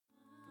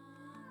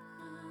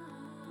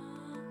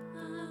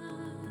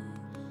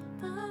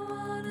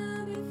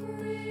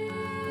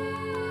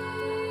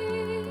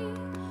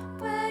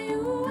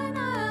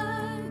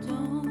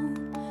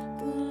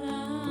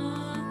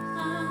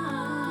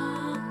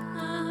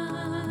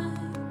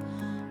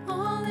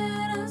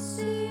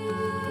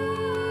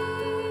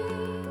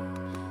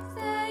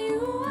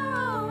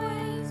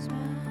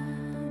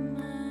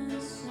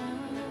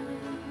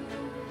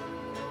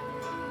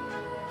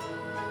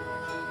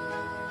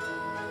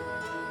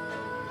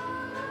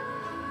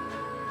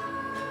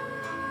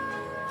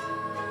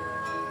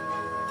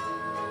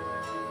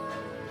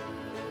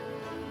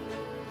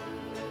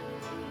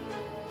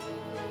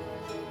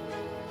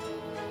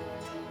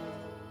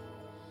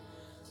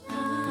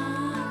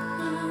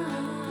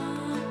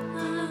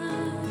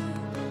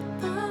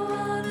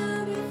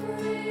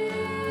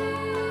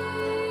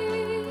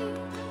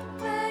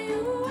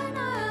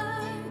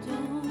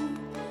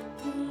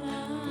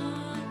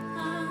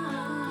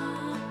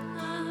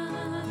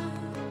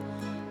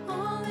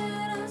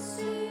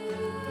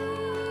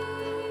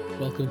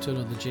Welcome to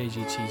another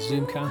JGT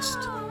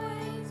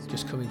Zoomcast.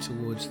 Just coming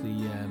towards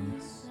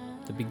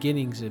the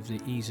beginnings of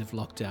the ease of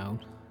lockdown.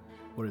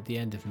 We're at the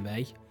end of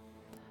May,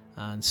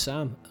 and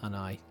Sam and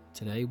I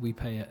today we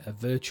pay a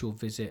virtual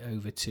visit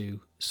over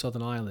to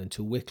Southern Ireland,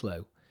 to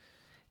Wicklow,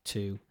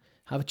 to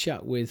have a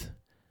chat with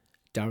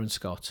Darryn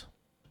Scott.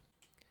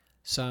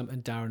 Sam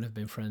and Darryn have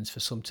been friends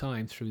for some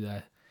time through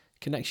their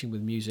connection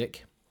with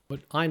music, but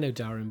I know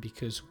Darryn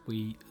because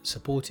we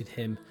supported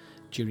him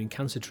during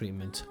cancer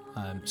treatment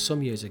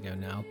some years ago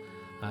now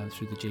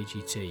through the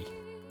JGT.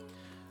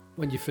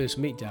 When you first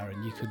meet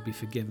Darryn, you could be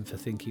forgiven for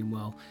thinking,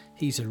 well,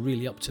 he's a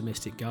really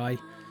optimistic guy,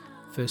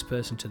 first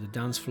person to the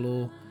dance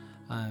floor,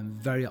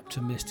 very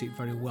optimistic,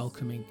 very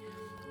welcoming.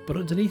 But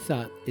underneath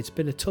that, it's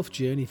been a tough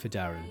journey for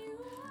Darryn.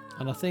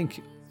 And I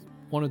think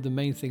one of the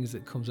main things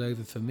that comes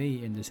over for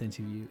me in this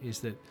interview is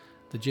that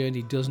the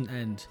journey doesn't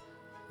end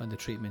when the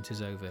treatment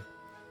is over.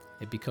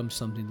 It becomes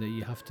something that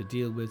you have to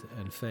deal with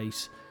and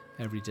face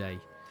every day.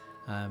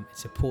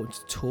 It's important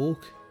to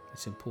talk,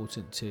 it's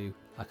important to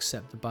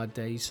accept the bad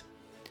days,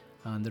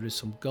 and there is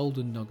some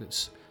golden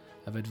nuggets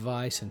of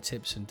advice and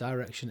tips and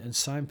direction and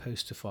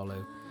signposts to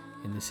follow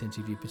in this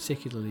interview,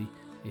 particularly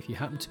if you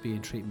happen to be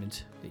in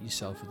treatment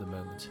yourself at the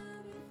moment.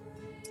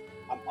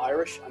 I'm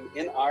Irish, I'm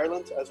in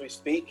Ireland as we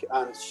speak,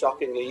 and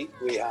shockingly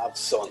we have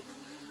sun,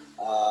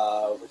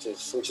 which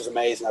is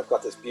amazing. I've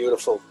got this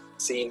beautiful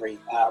scenery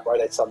right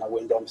outside my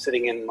window. I'm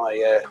sitting in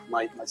my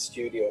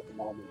studio at the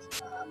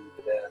moment, and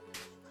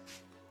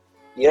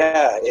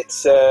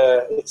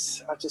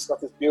I've just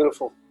got this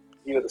beautiful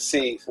view of the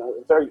sea. So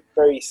I'm very,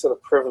 very sort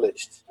of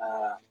privileged.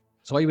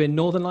 So are you in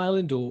Northern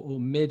Ireland or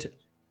mid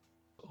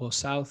or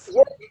south?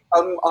 Yeah,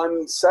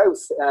 I'm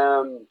south.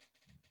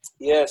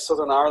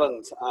 Southern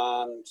Ireland,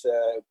 and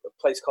a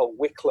place called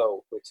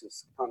Wicklow, which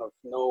is kind of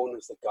known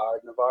as the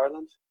Garden of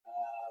Ireland.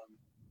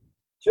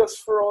 Just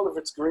for all of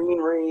its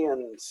greenery,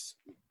 and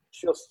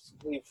just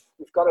we've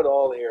got it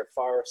all here: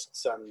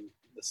 forests and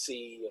the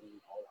sea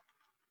and all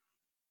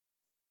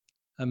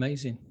that.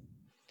 Amazing.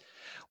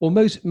 Well,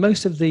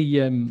 most of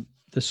the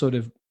sort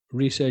of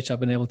research I've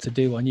been able to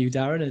do on you,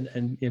 Darryn,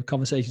 and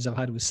conversations I've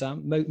had with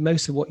Sam,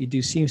 most of what you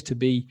do seems to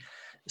be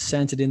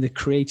centered in the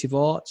creative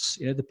arts,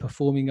 the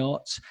performing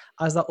arts.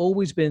 Has that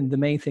always been the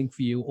main thing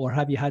for you, or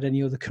have you had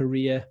any other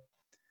career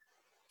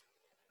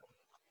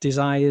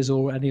desires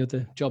or any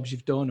other jobs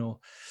you've done, or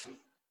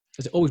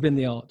has it always been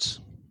the arts?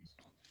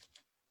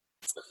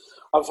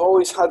 I've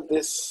always had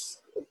this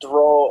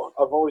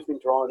I've always been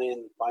drawn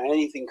in by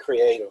anything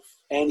creative.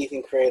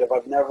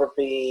 I've never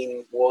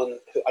been one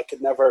who I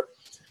could never,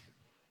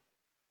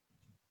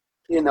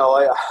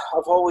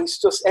 I've always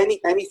just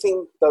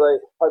anything that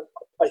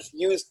I've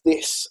used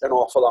this an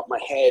awful lot. My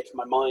head,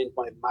 my mind,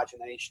 my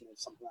imagination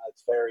is something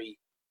that's very,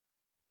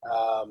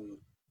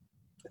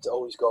 it's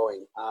always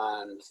going,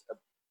 and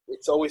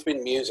it's always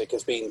been music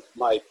has been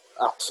my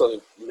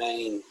absolute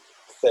main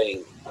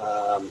thing.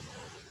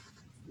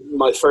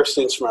 My first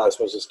instrument, I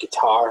suppose, is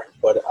guitar,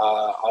 but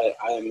I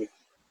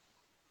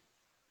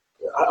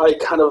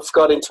kind of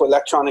got into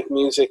electronic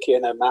music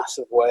in a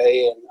massive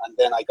way, and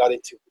then I got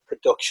into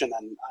production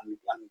and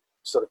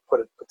sort of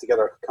put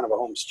together kind of a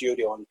home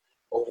studio, and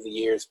over the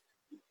years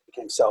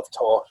became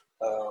self-taught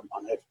on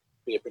how to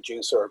be a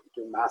producer, or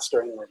do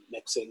mastering or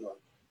mixing or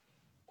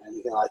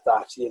anything like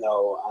that,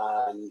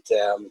 and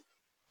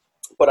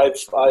but I've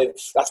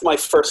that's my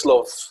first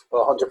love,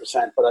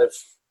 100%. But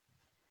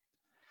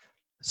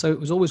So it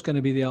was always going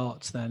to be the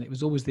arts then. It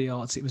was always the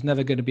arts. It was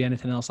never going to be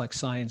anything else like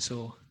science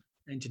or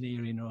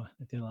engineering or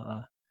anything like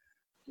that.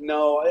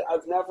 No,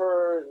 I've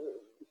never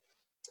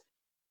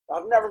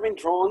been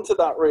drawn to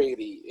that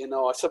really.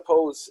 I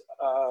suppose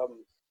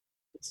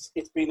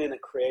it's been in a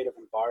creative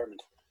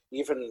environment,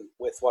 even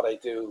with what I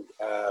do,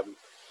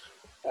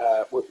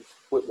 with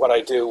what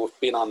I do with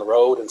being on the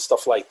road and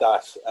stuff like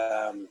that.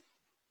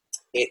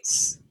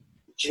 It's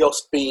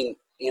just been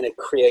in a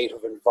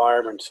creative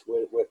environment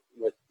with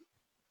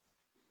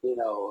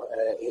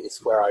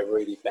it's where I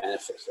really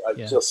benefit. I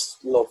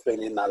just love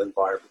being in that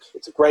environment.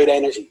 It's a great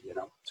energy, It's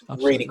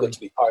Absolutely. Really good to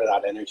be part of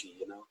that energy,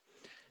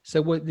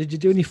 So did you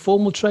do any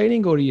formal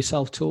training, or are you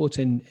self-taught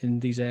in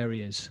these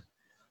areas?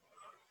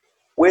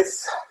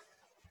 With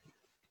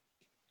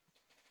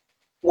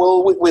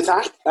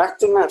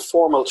acting, that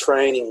formal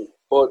training,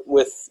 but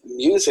with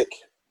music,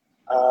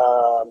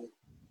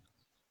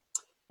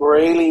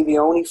 really the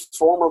only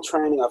formal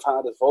training I've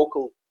had is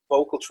vocal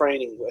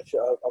training, which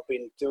I've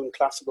been doing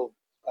classical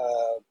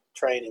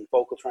training,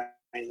 vocal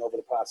training over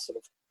the past sort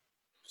of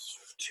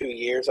 2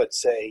 years, I'd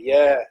say.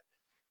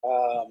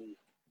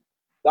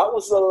 That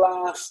was the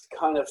last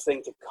kind of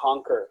thing to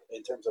conquer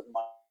in terms of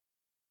my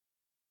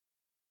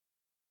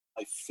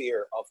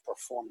fear of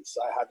performance.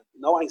 I had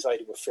no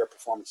anxiety with fear of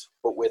performance,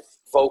 but with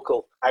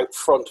out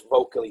front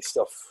vocally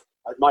stuff.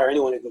 I admire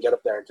anyone who can get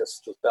up there and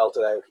just belt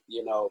it out,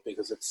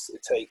 because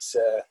it takes,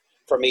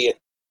 for me,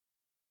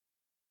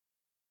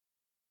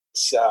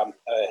 it's a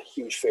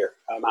huge fear,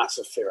 a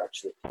massive fear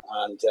actually.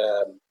 And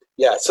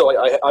so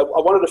I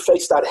wanted to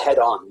face that head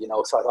on,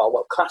 so I thought,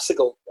 well,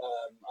 classical,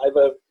 I have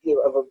a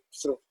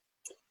sort of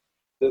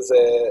there's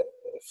a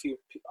few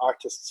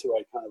artists who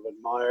I kind of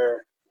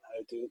admire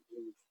who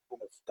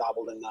kind of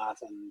dabbled in that,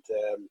 and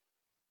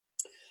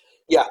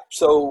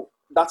so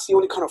that's the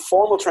only kind of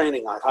formal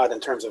training I've had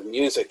in terms of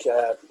music.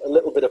 A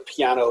little bit of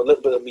piano, a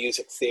little bit of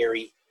music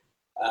theory,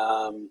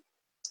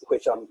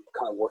 which I'm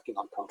kind of working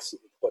on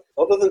constantly. But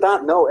other than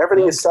that, no,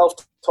 everything is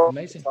self-taught.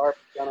 Amazing. Guitar,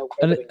 piano,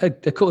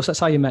 and of course, that's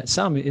how you met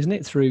Sam, isn't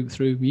it? Through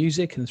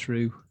music and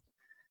through.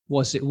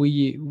 Were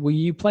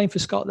you playing for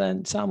Scott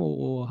then, Sam,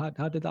 or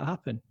how did that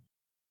happen?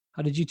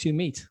 How did you two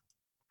meet?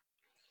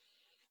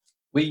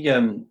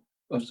 I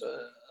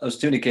was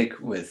doing a gig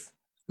with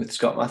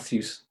Scott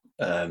Matthews,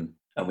 and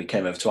we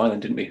came over to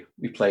Ireland, didn't we?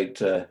 We played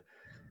the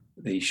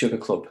Sugar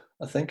Club,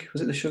 I think.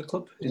 Was it the Sugar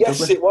Club in Yes,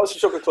 Dublin? it was the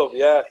Sugar Club.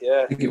 Yeah.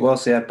 I think it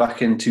was. Yeah,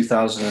 back in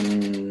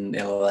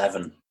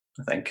 2011,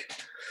 I think.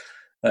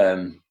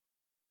 But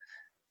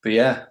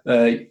yeah,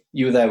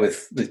 you were there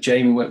with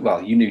Jamie.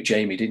 Well, you knew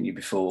Jamie, didn't you,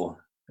 before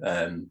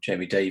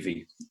Jamie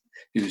Davey,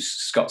 who's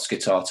Scott's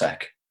guitar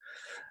tech.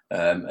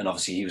 And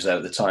obviously he was there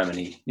at the time, and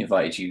he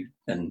invited you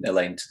and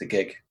Elaine to the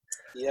gig.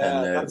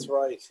 Yeah, and, that's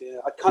right. Yeah,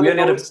 I kind of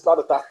noticed Scott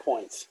at that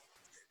point.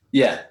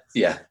 Yeah.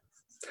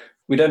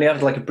 We'd only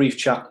had like a brief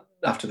chat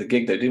after the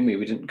gig, though, didn't we?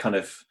 We didn't kind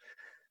of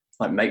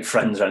like make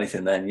friends or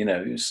anything then. You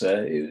know,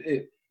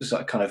 it was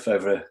like kind of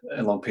over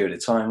a long period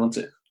of time,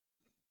 wasn't it?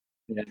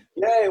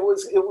 Yeah, it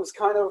was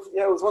kind of,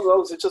 it was one of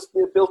those.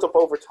 It built up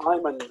over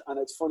time, and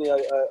it's funny. I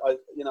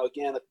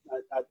again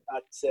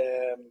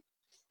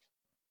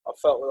I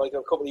felt like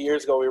a couple of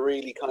years ago we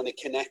really kind of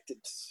connected.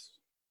 It's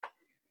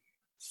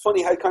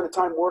funny how kind of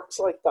time works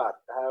like that.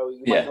 How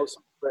you might know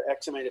something for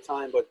X amount of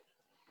time, but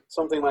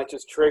something might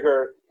just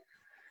trigger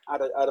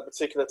at a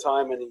particular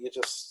time, and you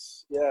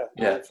just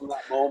And from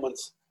that moment,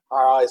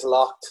 our eyes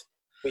locked.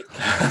 We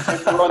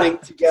kept running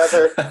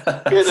together,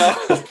 you know.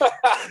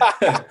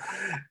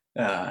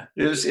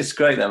 It's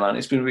great though, man.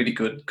 It's been really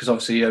good because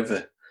obviously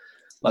over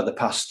like the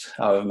past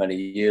however many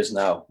years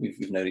now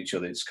we've known each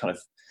other. It's kind of,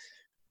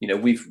 you know,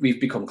 we've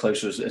become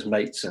closer as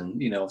mates,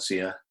 and you know,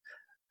 obviously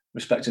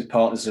respective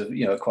partners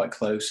are quite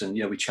close, and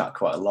you know, we chat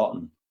quite a lot,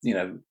 and you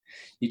know,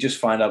 you just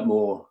find out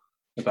more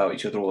about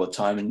each other all the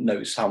time and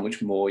notice how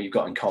much more you've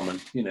got in common.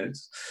 You know,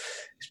 it's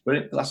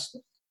brilliant. That's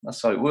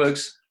how it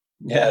works.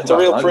 Yeah, it's a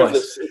real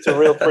privilege. It's a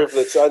real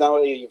privilege. I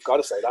know you've got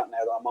to say that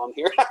now that I'm on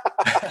here.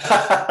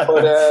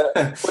 but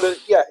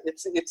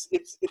it's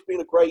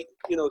been a great,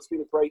 it's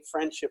been a great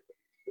friendship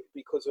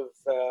because of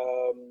there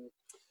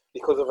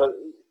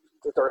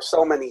are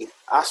so many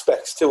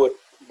aspects to it.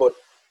 But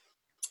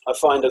I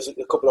find there's a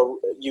couple of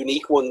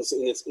unique ones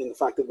in the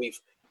fact that we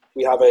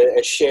have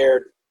a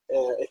shared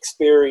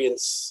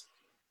experience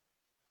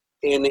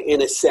in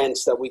a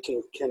sense that we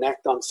can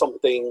connect on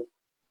something.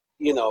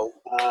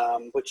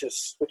 Which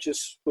is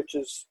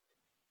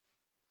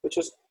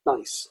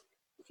nice,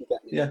 if you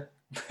get me. Yeah.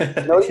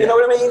 You know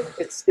what I mean?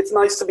 It's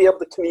nice to be able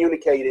to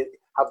communicate it,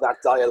 have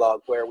that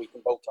dialogue where we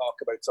can both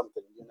talk about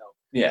something,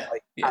 Yeah.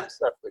 Like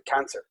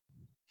cancer.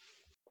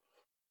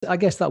 I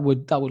guess that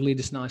would lead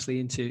us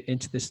nicely into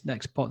this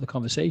next part of the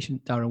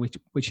conversation, Darryn,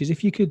 which is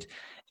if you could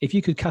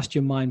cast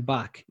your mind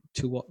back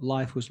to what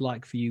life was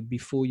like for you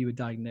before you were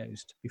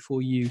diagnosed,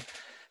 before you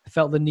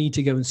felt the need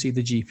to go and see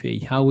the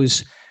GP.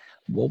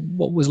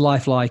 What was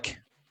life like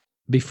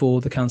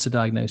before the cancer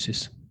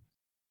diagnosis?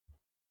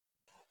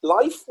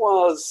 Life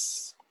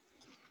was,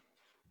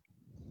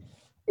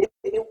 to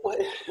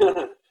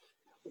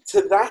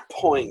that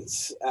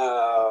point,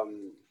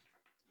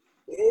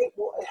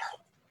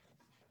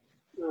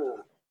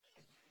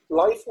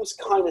 life was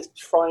kind of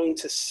trying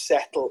to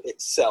settle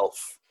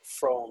itself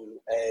from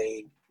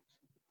a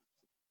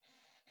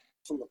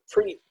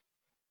pretty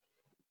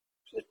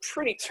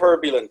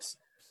turbulent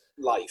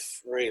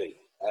life, really.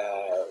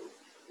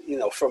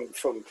 From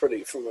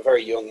a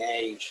very young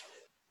age.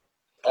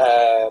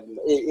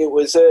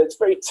 It's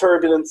very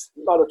turbulent,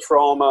 a lot of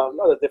trauma, a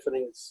lot of different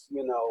things,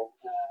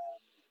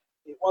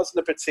 it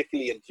wasn't a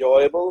particularly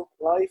enjoyable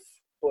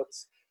life, but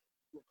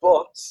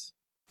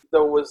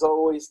there was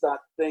always that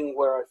thing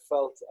where I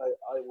felt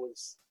I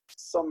was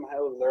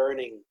somehow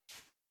learning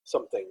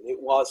something. It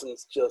wasn't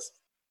just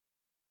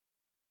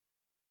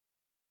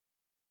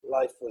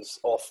life was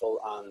awful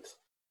and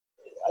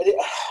I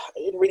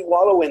didn't really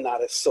wallow in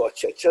that as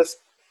such.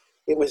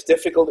 It was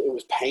difficult. It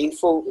was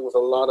painful. It was a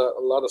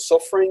lot of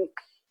suffering,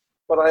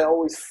 but I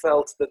always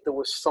felt that there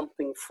was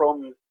something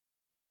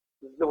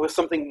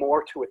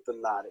more to it than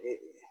that.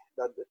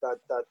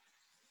 That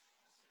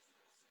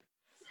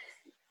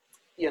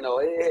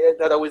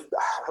I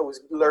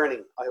was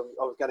learning. I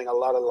was getting a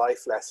lot of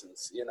life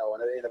lessons, in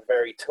a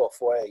very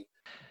tough way.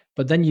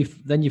 But then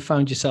you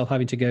found yourself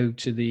having to go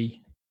to the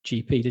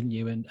GP, didn't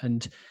you?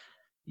 And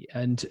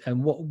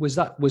what was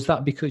that? Was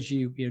that because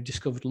you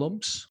discovered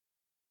lumps?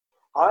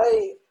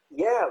 It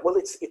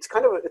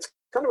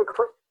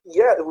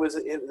was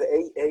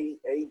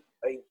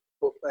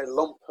a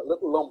lump, a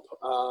little lump,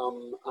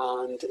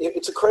 and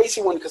it's a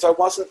crazy one because I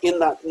wasn't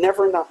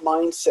never in that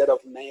mindset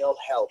of male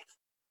health.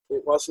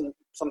 It wasn't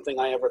something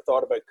I ever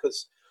thought about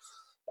because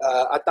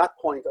At that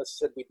point, as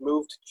I said,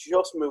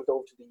 just moved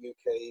over to the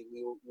UK.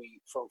 We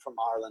from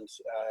Ireland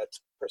to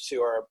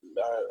pursue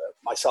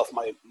myself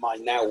and my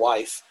now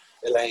wife,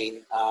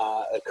 Elaine,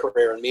 a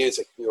career in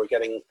music. We were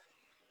getting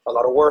a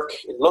lot of work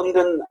in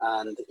London,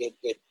 and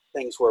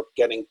things were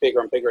getting bigger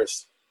and bigger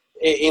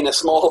in a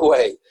small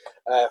way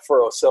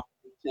for us. So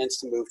we changed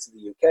to move to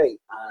the UK,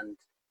 and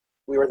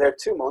we were there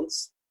 2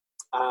 months.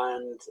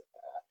 And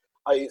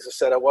I used to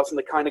said I wasn't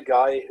the kind of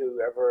guy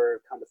who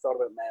ever kind of thought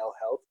about male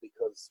health,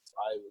 because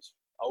I was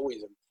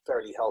always a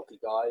fairly healthy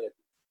guy. And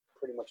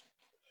pretty much,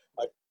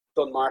 I've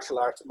done martial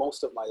arts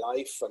most of my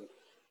life and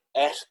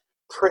ate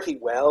pretty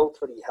well,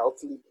 pretty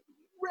healthily,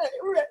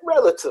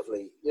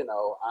 relatively,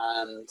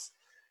 and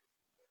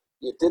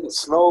you didn't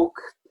smoke,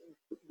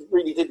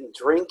 really didn't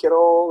drink at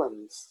all,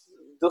 and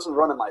doesn't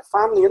run in my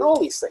family, and all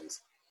these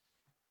things.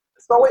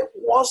 So it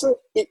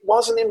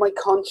wasn't in my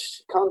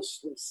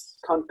consciousness,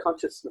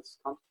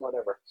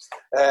 whatever.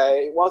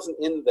 It wasn't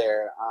in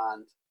there,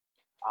 and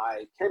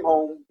I came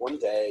home one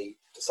day,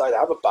 decided to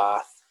have a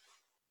bath.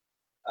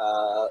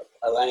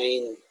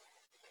 Elaine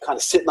kind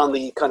of sitting on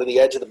the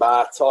edge of the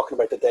bath, talking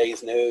about the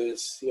day's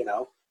news, and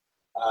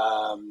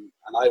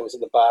I was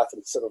in the bath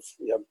and sort of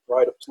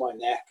right up to my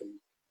neck and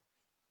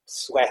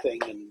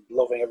sweating and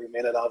loving every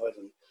minute of it,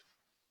 and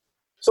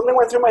something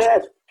went through my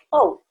head.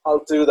 Oh,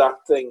 I'll do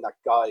that thing that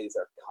guys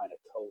are kind of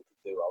told to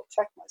do. I'll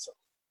check myself.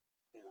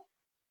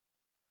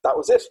 That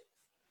was it.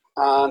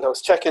 And I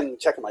was checking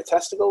my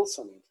testicles,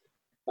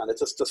 and it's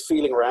just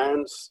feeling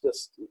around,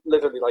 just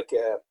literally like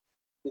you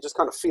just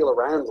kind of feel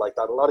around like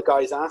that. A lot of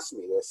guys ask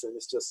me this, and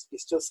it's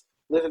just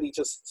literally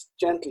just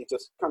gently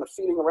just kind of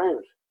feeling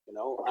around,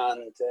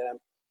 and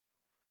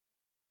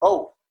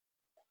oh,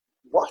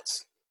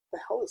 what the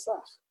hell is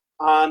that?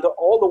 And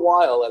all the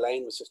while,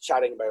 Elaine was just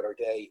chatting about her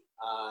day,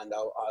 and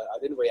I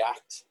didn't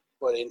react,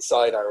 but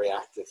inside I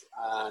reacted.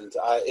 And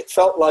it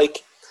felt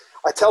like,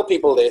 I tell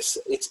people this,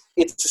 it's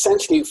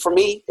essentially, for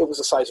me, it was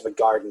the size of a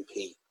garden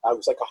pea. I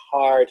was like a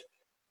hard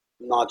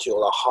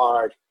nodule, a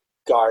hard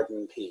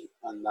garden pea.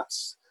 And I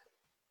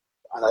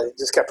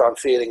just kept on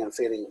feeling and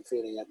feeling and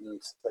feeling it. And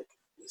it's like,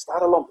 is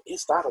that a lump?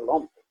 Is that a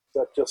lump? Is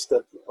that just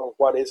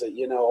what is it?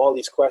 All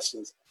these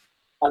questions.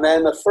 And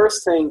then the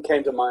first thing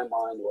came to my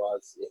mind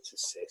was, it's a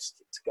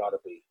cyst. It's got to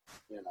be,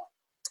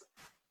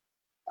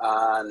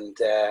 And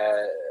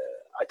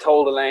I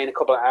told Elaine a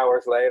couple of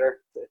hours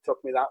later. It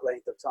took me that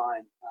length of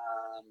time.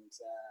 And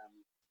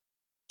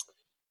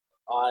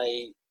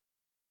I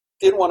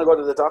didn't want to go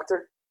to the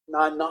doctor.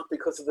 Not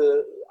because of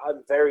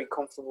I'm very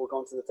comfortable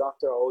going to the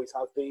doctor. I always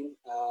have been.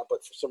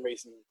 But for some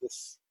reason,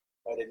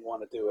 I didn't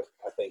want to do it,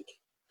 I think.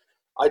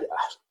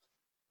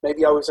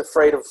 Maybe I was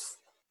afraid of,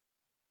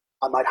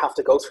 I might have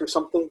to go through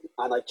something,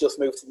 and I just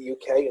moved to the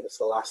UK, and it's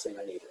the last thing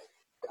I needed,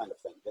 kind of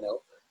thing,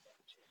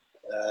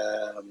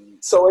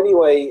 So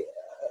anyway,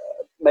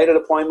 made an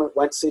appointment,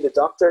 went to see the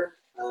doctor,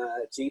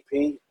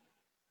 GP.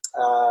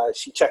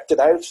 She checked it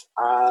out,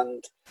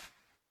 and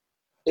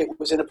it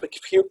was in a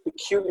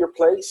peculiar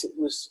place. It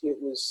was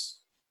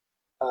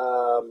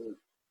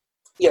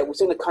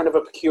in a kind of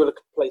a peculiar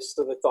place,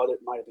 so they thought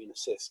it might have been a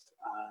cyst,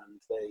 and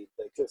they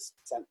just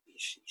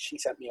she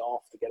sent me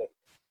off to get it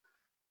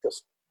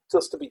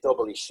just to be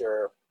doubly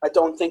sure. I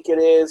don't think it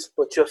is,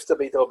 but just to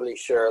be doubly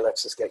sure,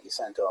 let's just get you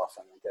sent off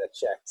and get it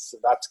checked. So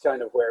that's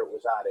kind of where it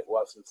was at. It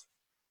wasn't.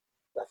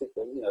 I think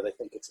they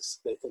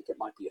think it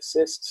might be a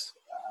cyst,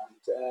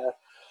 and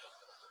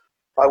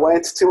I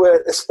went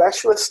to a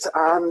specialist,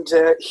 and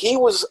he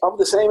was of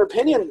the same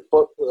opinion.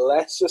 But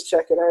let's just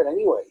check it out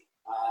anyway.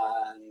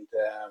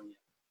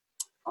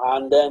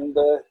 And then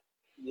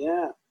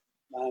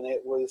and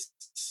it was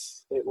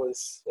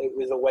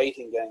a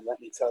waiting game. Let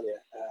me tell you.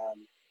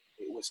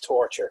 It was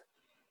torture,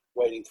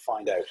 waiting to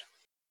find out.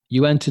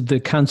 You entered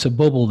the cancer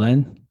bubble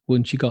then,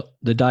 once you got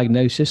the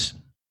diagnosis.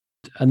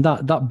 And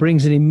that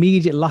brings an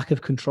immediate lack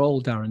of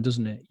control, Darryn,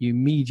 doesn't it? You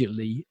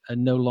immediately are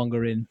no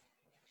longer in,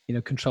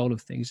 control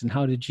of things. And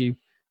how did you,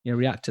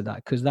 react to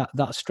that? Because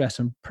that stress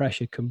and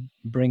pressure can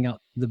bring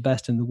out the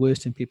best and the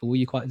worst in people. Were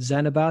you quite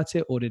zen about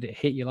it, or did it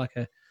hit you like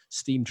a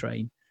steam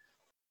train?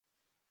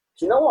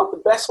 Do you know what? The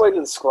best way to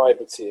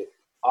describe it to you,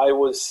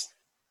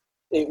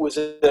 it was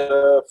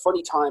a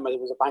funny time. It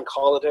was a bank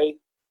holiday,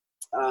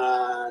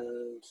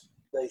 and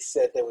they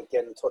said they would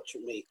get in touch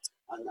with me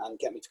and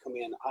get me to come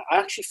in. I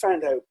actually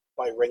found out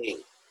by ringing,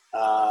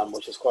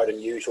 which is quite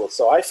unusual.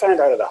 So I found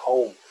out at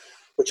home,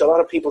 which a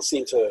lot of people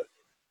seem to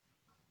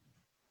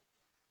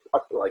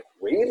like.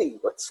 Really,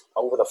 what's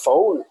over the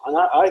phone? And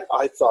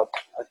I thought,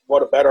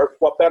 what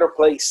better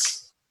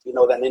place,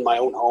 than in my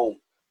own home,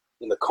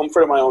 in the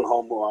comfort of my own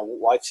home, where my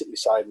wife sitting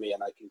beside me,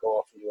 and I can go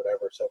off and do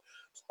whatever. So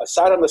I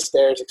sat on the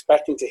stairs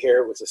expecting to hear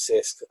it was a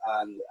cyst,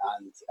 and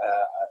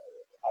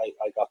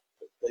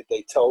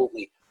they told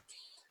me.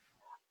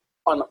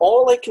 And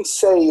all I can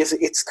say is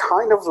it's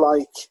kind of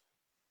like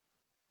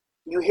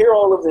you hear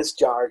all of this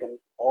jargon,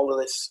 all of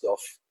this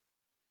stuff,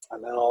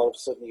 and then all of a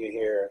sudden you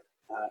hear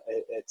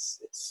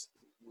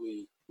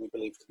we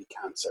believe to be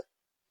cancer,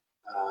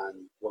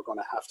 and we're going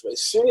to have to.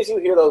 As soon as you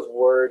hear those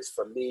words,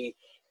 for me,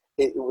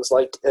 it was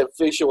like a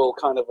visual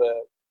kind of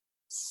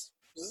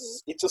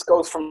it just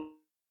goes from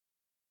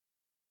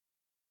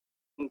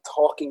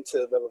talking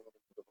to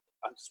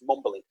I'm just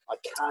mumbling. I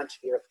can't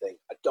hear a thing.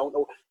 I don't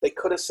know. They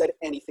could have said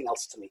anything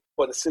else to me,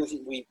 but as soon as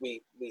we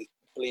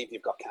believe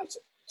you've got cancer.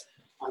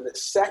 And the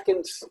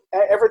second,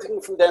 everything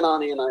from then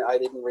on in, I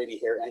didn't really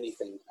hear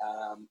anything.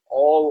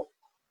 All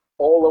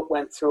that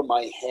went through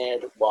my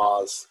head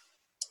was,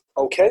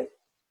 okay,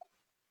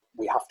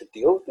 we have to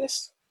deal with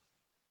this.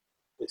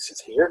 This is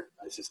here.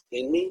 This is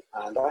in me,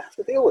 and I have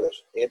to deal with it.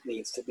 It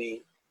needs to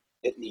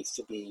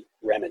be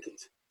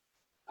remedied.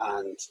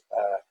 And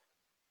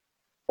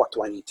what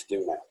do I need to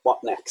do now?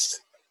 What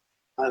next?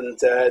 And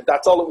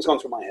that's all that was going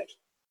through my head.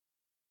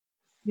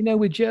 You know,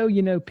 with Joe,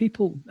 you know,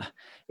 people,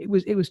 it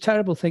was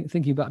terrible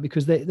thinking about it,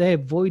 because they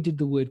avoided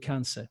the word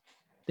cancer.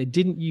 They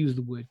didn't use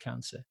the word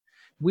cancer.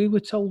 We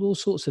were told all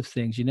sorts of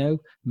things, you know,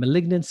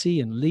 malignancy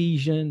and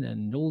lesion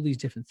and all these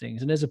different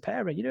things. And as a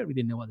parent, you don't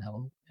really know what the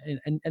hell.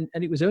 And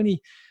it was only,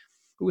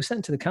 we were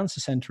sent to the cancer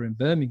center in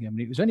Birmingham,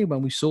 and it was only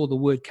when we saw the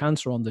word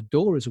cancer on the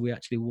door as we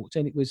actually walked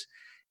in, it was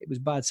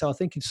bad. So I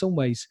think in some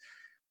ways,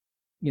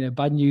 you know,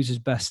 bad news is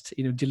best,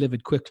 you know,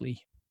 delivered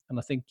quickly. And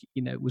I think,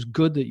 you know, it was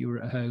good that you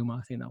were at home.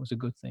 I think that was a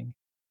good thing.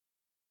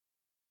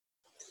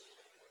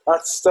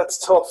 That's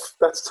tough.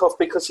 That's tough,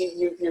 because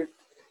you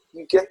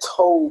get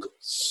told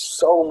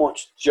so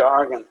much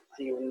jargon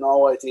and you have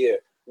no idea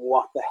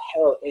what the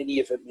hell any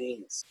of it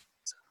means.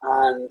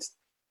 And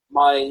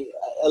my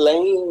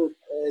Elaine,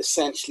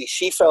 essentially,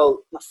 she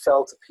fell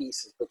to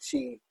pieces, but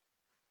she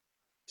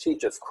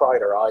just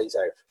cried her eyes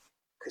out,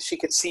 because she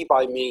could see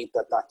by me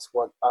that's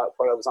what I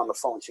was on the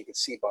phone. She could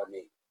see by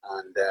me,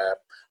 and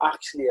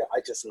actually, I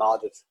just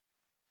nodded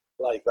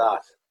like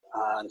that,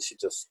 and she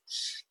just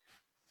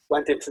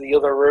went into the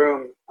other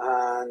room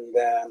and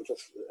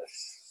just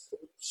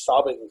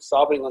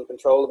sobbing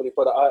uncontrollably.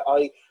 But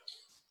I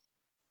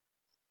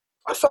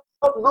felt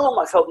numb.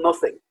 I felt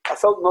nothing.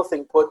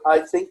 But I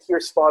think you're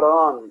spot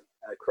on,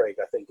 Craig.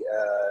 I think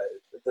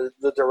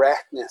the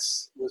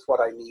directness was what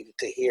I needed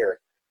to hear.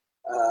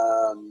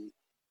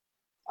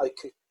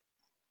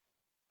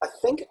 I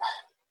think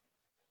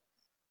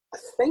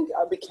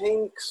I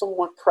became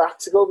somewhat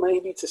practical,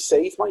 maybe, to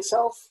save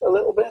myself a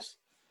little bit,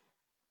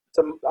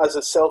 as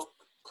a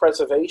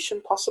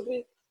self-preservation,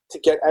 possibly, to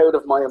get out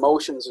of my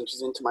emotions and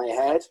just into my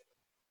head,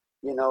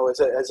 you know, as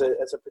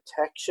a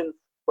protection.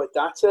 But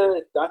that's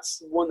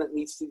one that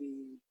needs to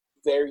be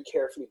very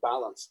carefully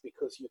balanced,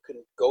 because you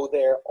can go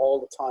there all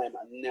the time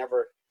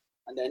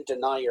and then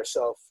deny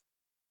yourself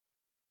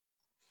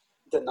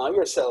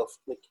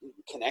like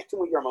connecting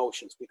with your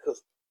emotions,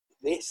 because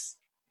this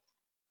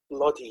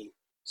bloody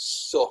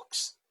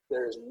sucks.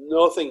 There's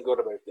nothing good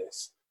about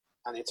this,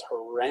 and it's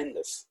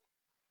horrendous.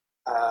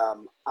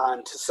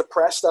 And to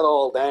suppress that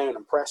all down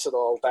and press it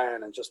all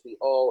down and just be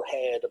all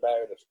head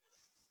about it,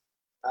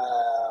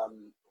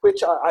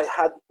 which I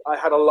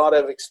had a lot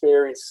of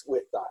experience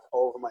with that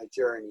over my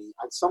journey.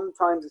 And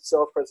sometimes it's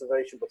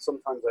self-preservation, but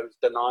sometimes I was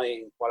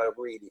denying what I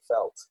really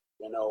felt,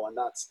 you know, and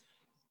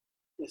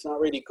it's not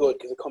really good,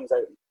 because it comes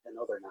out in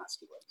other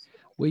nasty ways.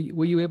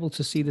 Were you able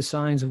to see the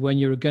signs of when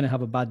you were going to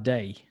have a bad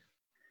day?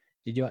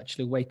 Did you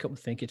actually wake up and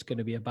think it's going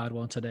to be a bad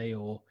one today,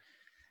 or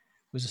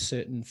was there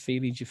certain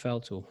feelings you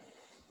felt? Or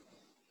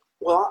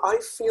well, I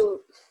feel,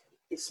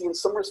 you see, in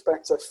some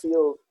respects, I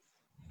feel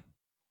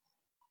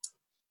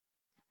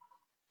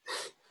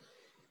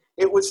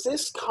it was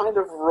this kind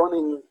of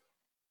running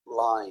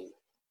line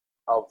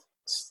of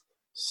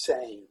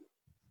saying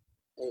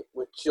it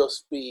would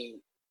just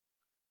be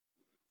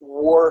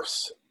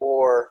worse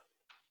or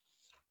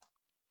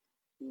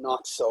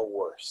not so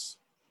worse.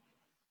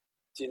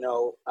 You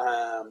know,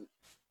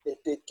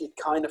 it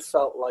kind of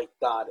felt like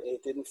that.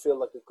 It didn't feel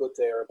like a good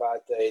day or a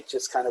bad day. It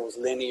just kind of was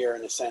linear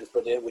in a sense,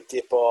 but it would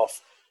dip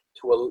off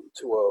to a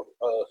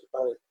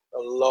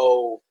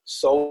low,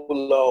 so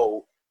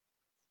low.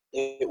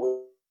 It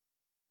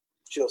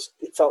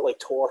felt like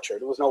torture.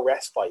 There was no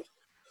respite.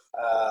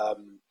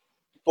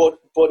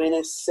 But in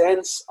a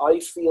sense, I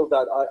feel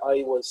that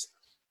I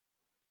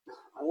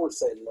won't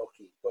say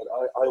lucky, but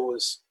I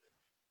was.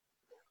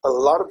 A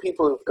lot of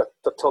people who've got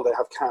told they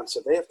have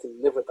cancer, they have to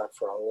live with that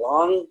for a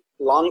long,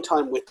 long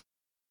time, with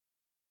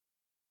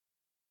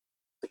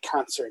the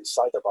cancer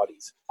inside their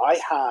bodies. I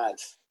had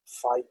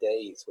 5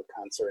 days with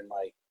cancer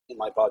in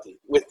my body,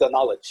 with the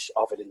knowledge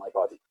of it in my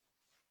body.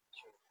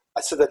 I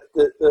said that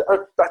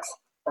that's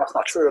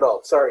not true at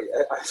all. Sorry,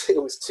 I think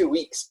it was 2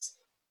 weeks.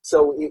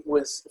 So it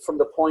was from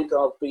the point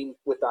of being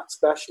with that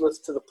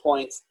specialist to the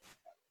point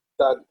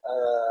that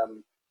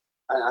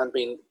and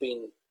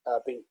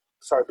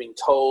being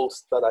told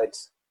that I'd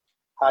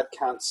had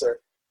cancer,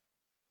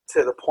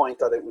 to the point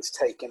that it was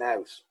taken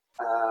out.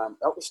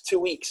 That was 2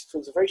 weeks. So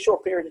it was a very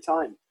short period of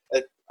time,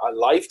 a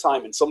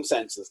lifetime in some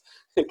senses,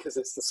 because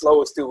it's the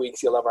slowest 2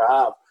 weeks you'll ever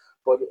have.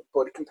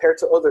 But compared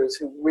to others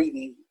who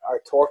really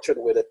are tortured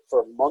with it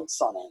for months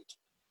on end,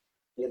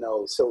 you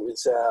know, so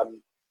it's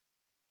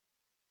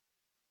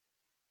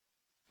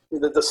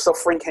the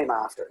suffering came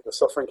after. The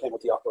suffering came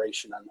with the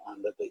operation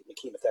and the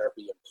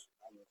chemotherapy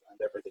and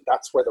everything.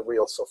 That's where the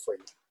real suffering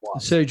The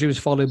was. surgery was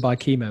followed by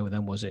chemo,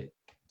 then, was it?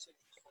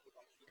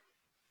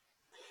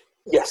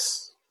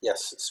 Yes,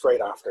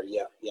 straight after.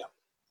 Yeah.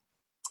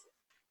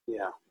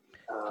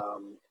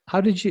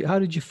 How did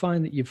you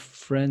find that your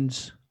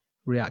friends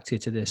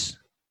reacted to this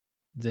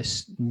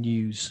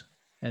news?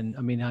 And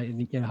I mean,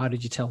 how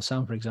did you tell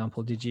Sam, for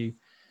example?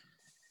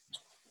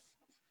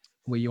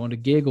 Were you on a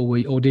gig,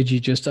 or did you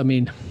just? I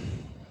mean,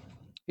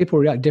 people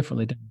react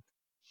differently, don't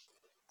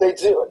they? They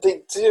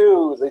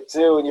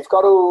do, and you've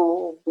got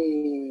to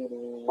be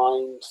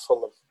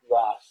mindful of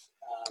that.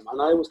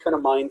 And I was kind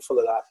of mindful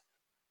of that.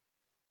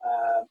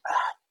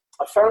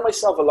 I found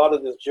myself a lot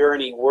of this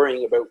journey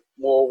worrying about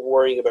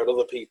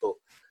other people,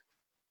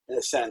 in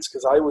a sense,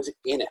 because I was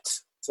in it.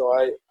 So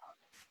I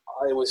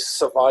was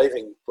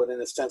surviving, but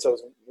in a sense, I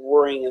was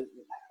worrying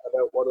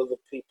about how other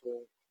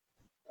people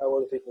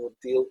would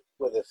deal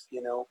with it,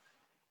 you know.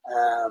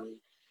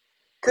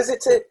 Because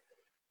it's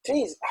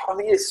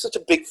such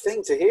a big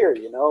thing to hear,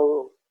 you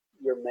know.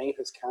 Your mate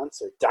has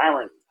cancer.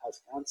 Darryn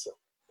has cancer.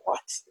 What?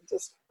 It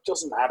just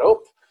doesn't add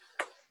up.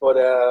 But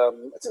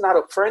it doesn't add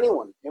up for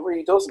anyone. It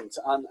really doesn't.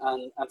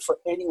 And for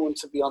anyone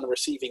to be on the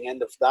receiving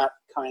end of that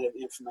kind of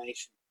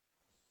information.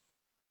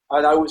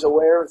 And I was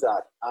aware of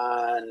that.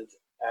 And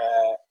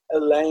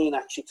Elaine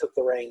actually took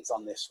the reins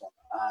on this one.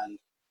 And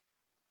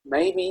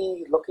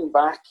maybe looking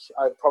back,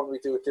 I'd probably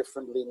do it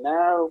differently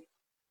now.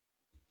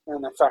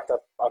 And in fact,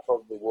 I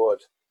probably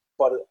would.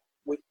 But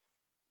we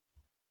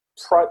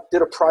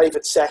did a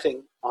private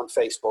setting on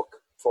Facebook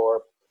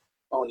for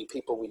only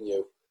people we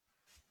knew.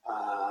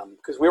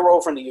 Because we were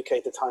over in the UK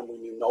at the time, we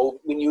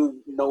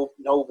knew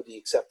nobody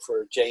except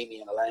for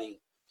Jamie and Elaine,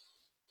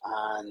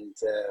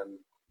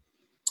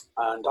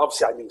 and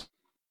obviously I knew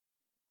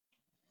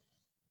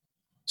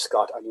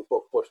Scott, I knew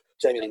but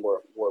Jamie and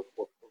Elaine were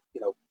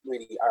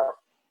really are,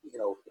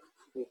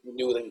 we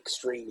knew them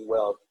extremely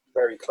well,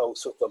 very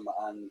close with them,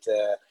 and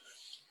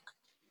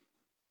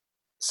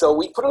so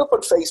we put it up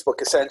on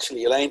Facebook.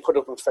 Essentially, Elaine put it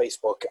up on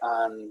Facebook,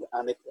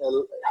 and it,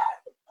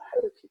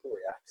 how did people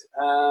react?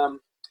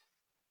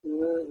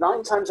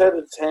 9 times out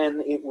of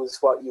 10, it was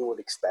what you would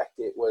expect.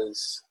 It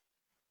was,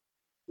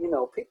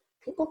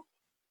 people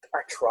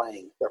are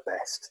trying their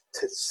best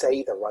to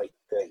say the right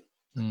thing,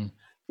 and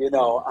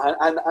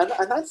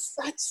that's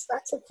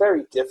a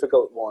very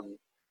difficult one.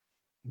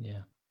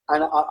 Yeah.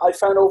 And I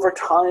found over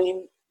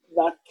time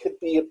that could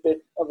be a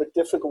bit of a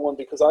difficult one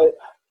because a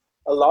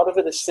lot of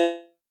it is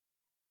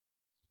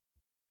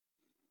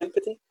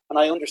sympathy. And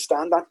I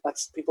understand that.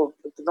 That's people,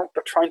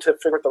 they're trying to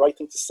figure out the right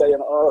thing to say.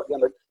 And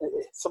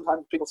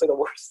sometimes people say the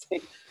worst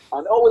thing.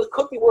 And, well, it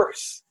could be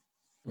worse.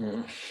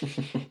 Mm.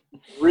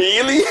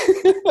 Really?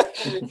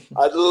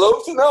 I'd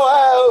love to know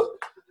how.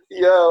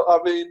 Yeah, I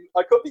mean,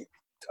 I could be,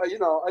 I don't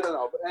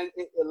know. But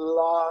a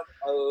lot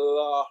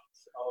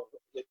of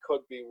it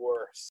could be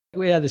worse.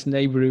 We had this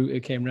neighbour who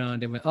came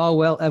round and went, "Oh,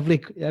 well,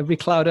 every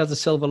cloud has a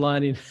silver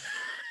lining."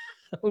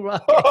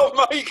 Right. Oh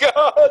my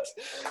God!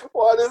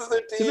 What is the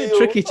deal? It's a bit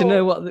tricky to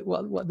know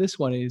what this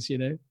one is, you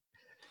know.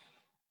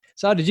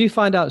 So, how did you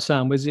find out,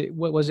 Sam? Was it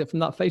from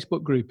that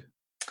Facebook group?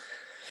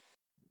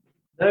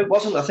 No, it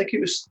wasn't. I think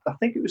it was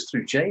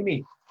through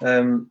Jamie.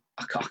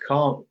 I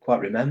can't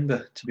quite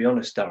remember, to be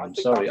honest, Darryn.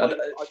 Sorry. I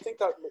think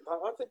that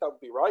would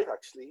be right,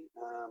 actually.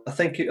 I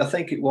think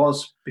it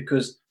was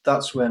because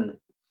that's when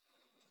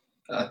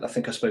I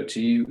think I spoke to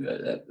you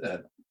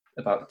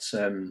about.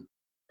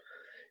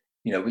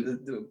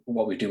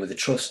 What we're doing with the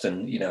trust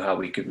and, how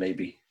we could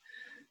maybe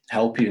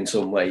help you in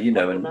some way,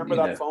 I remember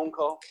that phone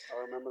call. I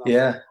remember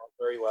that phone call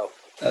very well.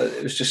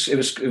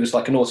 It was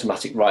like an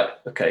automatic, right,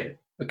 okay,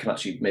 we can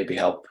actually maybe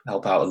help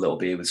out a little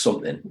bit with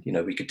something,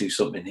 we could do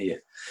something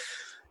here,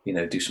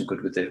 do some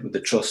good with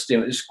the trust.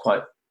 It was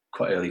quite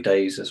early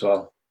days as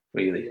well,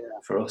 really,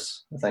 for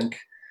us, I think.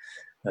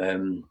 I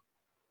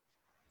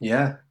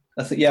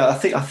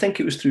think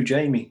it was through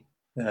Jamie.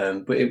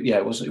 But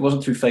it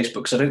wasn't through Facebook,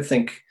 because I don't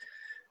think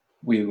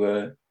we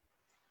were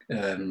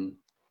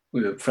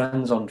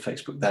friends on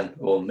Facebook then,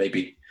 or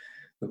maybe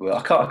we were.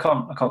 I can't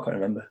quite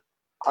remember.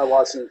 I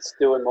wasn't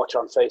doing much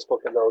on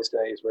Facebook in those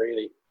days,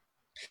 really.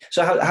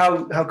 So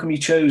how come you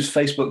chose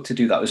Facebook to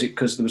do that? Was it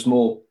because there was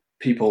more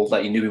people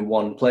that you knew in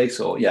one place,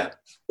 or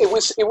It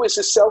was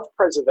a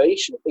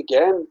self-preservation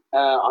again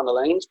on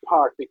Elaine's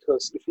part,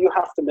 because if you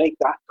have to make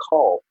that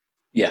call,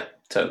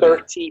 totally.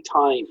 30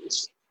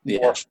 times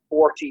or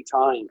 40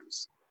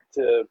 times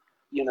to,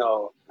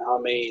 I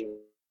mean.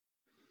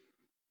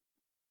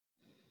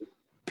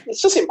 It's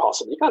just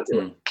impossible. You can't do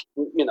it,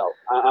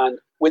 And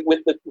with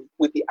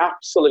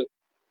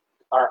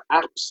our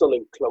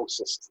absolute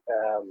closest,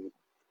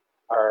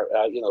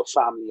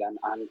 family and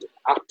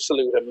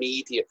absolute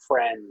immediate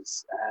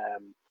friends,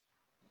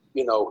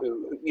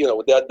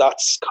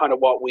 that's kind of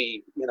what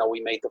we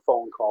made the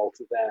phone call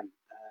to them.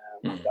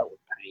 That was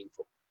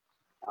painful.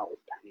 It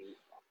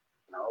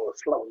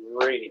was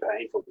really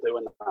painful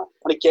doing that.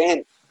 And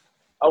again,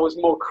 I was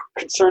more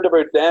concerned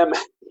about them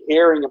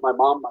hearing of my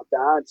mom, my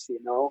dad's,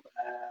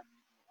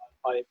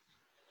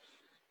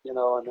 you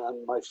know,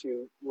 and my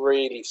few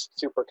really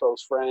super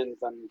close friends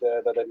and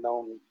that I'd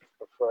known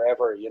for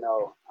forever, you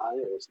know, and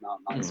it was not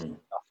nice that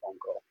phone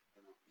call.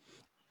 You know.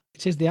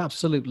 It is the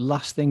absolute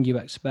last thing you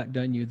expect,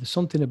 don't you? There's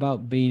something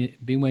about being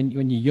when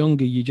you're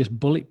younger, you're just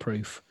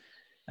bulletproof,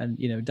 and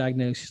you know,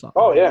 diagnosis like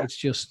Oh that. yeah, It's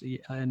just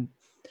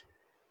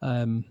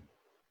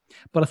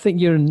but I think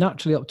you're a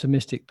naturally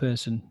optimistic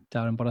person,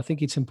 Darryn. But I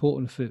think it's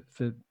important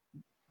for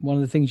one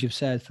of the things you've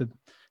said for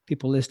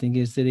people listening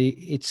is that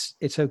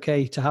it's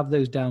okay to have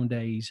those down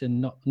days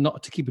and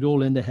not to keep it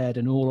all in the head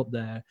and all up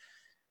there.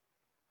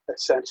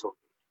 essential.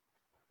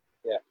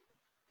 Yeah,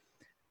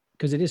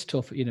 Because it is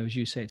tough, you know, as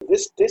you say.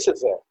 this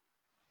is it.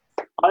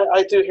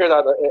 I do hear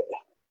that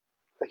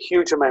a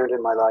huge amount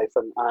in my life,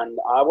 and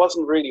I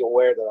wasn't really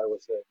aware that I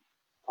was an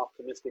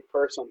optimistic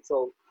person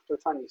until the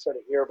time you sort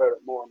of hear about it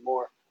more and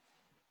more.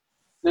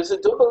 There's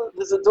a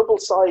double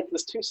side.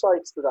 There's two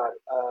sides to that.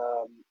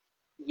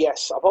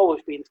 Yes, I've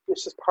always been.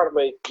 This is part of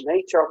my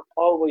nature.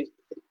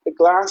 The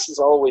glass is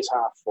always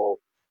half full.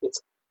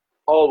 It's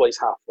always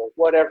half full,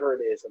 whatever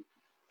it is.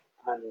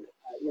 And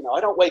you know,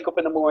 I don't wake up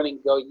in the morning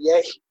and go,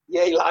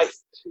 yay life.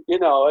 You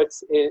know,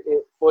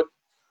 but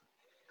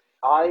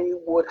I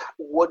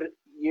would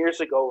years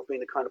ago have been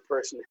the kind of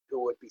person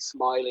who would be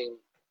smiling,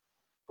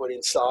 but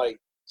inside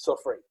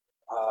suffering.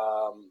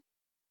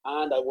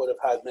 And I would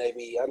have had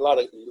maybe a lot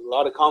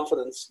of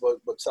confidence,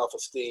 but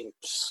self-esteem,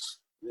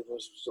 it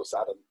was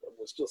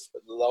just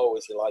as low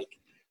as you like.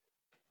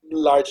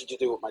 Largely to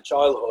do with my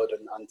childhood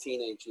and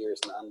teenage years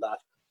and that.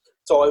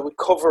 So I would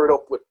cover it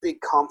up with big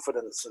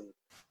confidence. And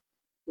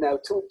now,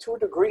 to a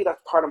degree,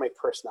 that's part of my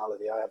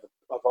personality.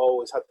 I've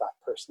always had that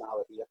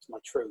personality. That's my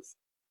truth.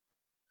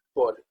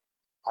 But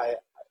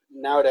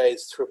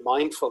nowadays, through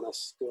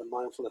mindfulness, doing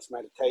mindfulness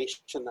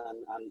meditation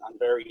and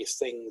various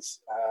things,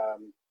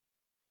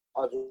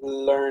 I've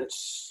learned,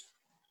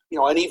 you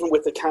know, and even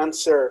with the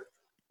cancer,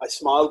 I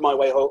smiled my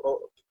way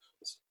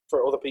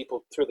for other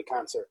people through the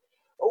cancer.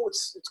 Oh,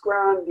 it's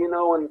grand, you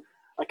know, and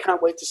I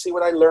can't wait to see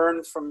what I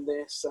learn from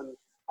this. And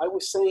I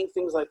was saying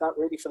things like that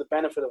really for the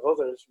benefit of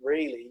others,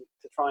 really,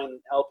 to try and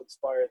help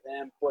inspire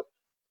them. But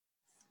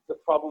the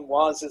problem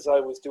is I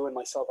was doing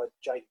myself a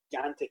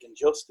gigantic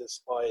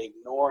injustice by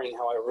ignoring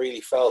how I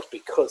really felt,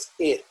 because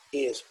it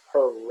is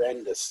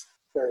horrendous.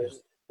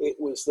 It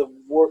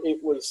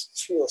was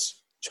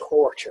just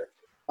torture.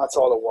 That's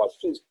all it was.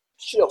 It was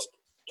just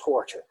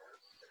torture.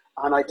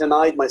 And I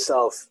denied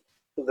myself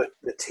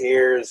the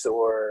tears,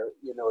 or,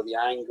 you know, the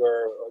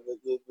anger, or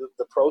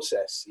the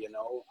process, you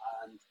know.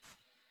 And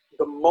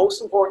the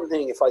most important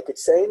thing, if I could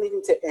say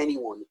anything to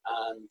anyone,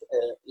 and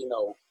you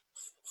know,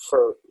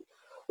 for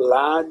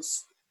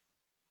lads,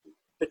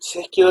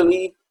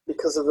 particularly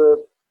because of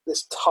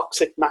this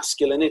toxic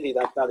masculinity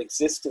that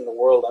exists in the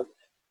world, and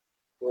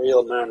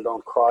real men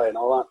don't cry and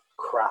all that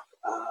crap.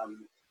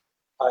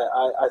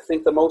 I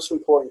think the most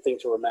important thing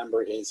to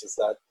remember is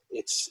that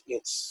it's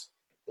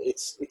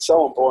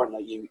so important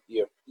that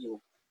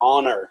you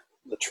honor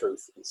the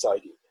truth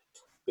inside you,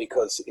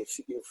 because if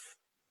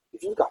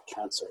you've got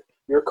cancer,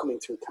 you're coming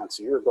through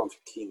cancer, you're going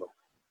through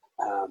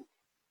chemo.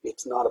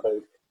 It's not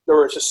about.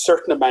 There is a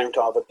certain amount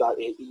of it that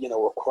you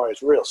know,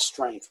 requires real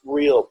strength,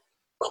 real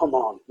come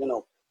on, you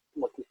know,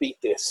 we can beat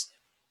this,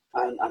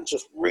 and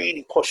just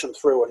really pushing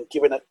through and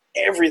giving it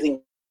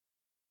everything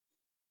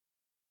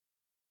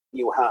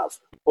you have.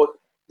 But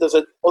there's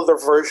another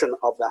version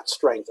of that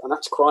strength, and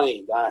that's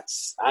crying,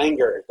 that's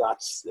anger,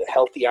 that's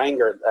healthy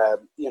anger,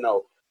 you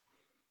know,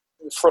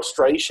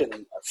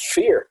 frustration,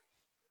 fear,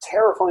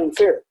 terrifying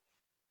fear.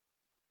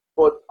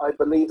 But I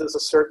believe there's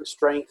a certain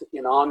strength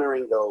in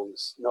honoring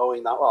those,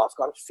 knowing that, well, I've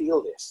got to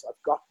feel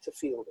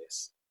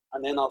this,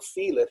 and then I'll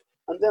feel it,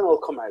 and then I'll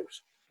come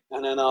out,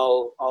 and then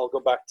I'll go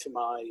back to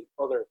my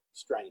other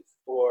strength,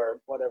 or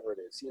whatever it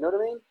is. You know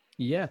what I mean?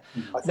 Yeah.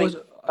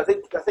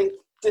 I think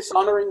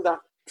dishonoring that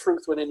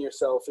truth within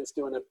yourself is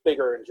doing a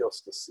bigger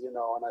injustice, you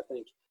know. And I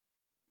think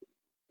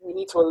we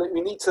need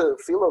to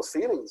feel those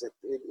feelings.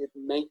 It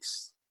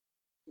makes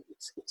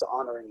it's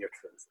honoring your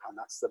truth, and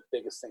that's the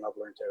biggest thing I've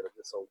learned out of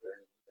this whole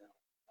journey. You know,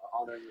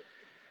 honoring it.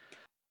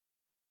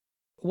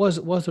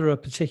 Was there a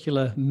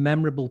particular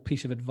memorable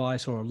piece of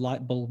advice, or a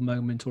light bulb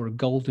moment, or a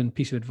golden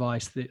piece of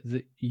advice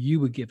that you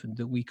were given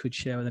that we could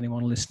share with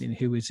anyone listening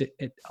who is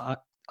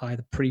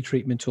either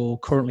pre-treatment or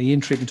currently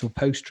in treatment or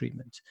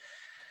post-treatment?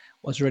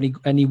 Was there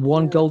any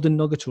one golden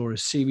nugget or a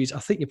series? I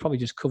think you probably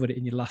just covered it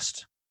in your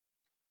last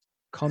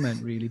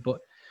comment, really.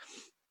 But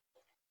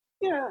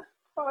yeah,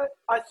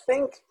 I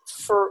think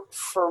for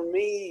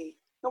me,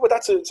 no, but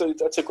that's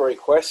a great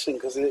question,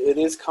 because it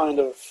is kind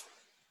of.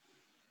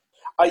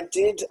 I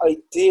did.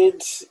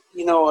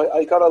 You know,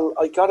 I got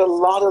a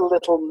lot of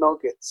little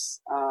nuggets.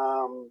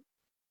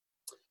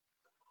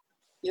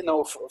 You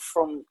know,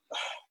 from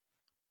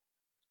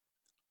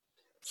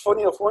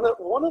funny enough,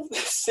 one of the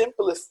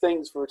simplest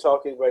things we were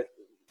talking about.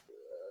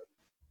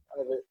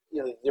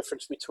 You know, the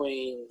difference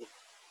between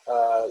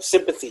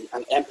sympathy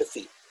and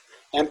empathy.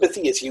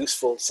 Empathy is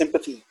useful.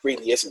 Sympathy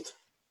really isn't.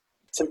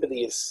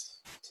 Sympathy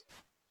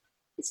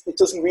it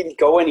doesn't really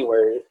go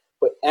anywhere.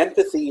 But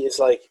empathy is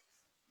like,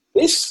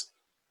 this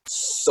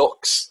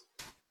sucks,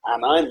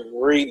 and I'm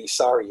really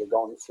sorry you're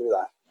going through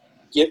that.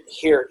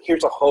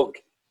 Here's a hug.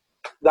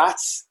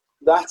 That's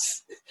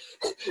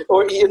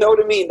or you know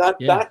what I mean.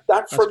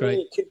 That for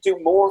me could do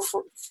more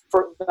for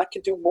that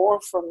could do more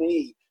for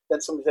me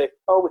than somebody say,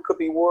 oh, it could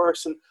be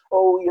worse, and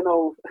oh, you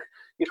know,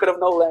 you could have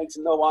no legs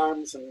and no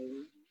arms,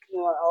 and you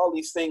know, all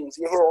these things.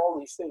 You hear all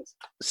these things.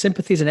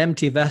 Sympathy is an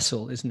empty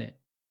vessel, isn't it?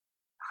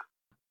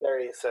 There,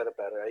 you said it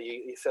better.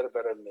 You said it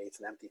better than me. It's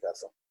an empty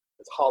vessel.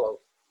 It's hollow.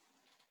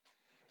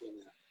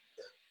 Yeah.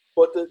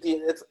 But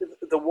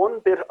the one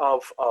bit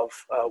of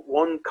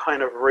one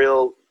kind of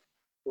real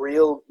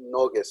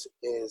nugget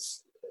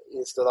is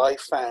that I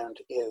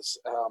found is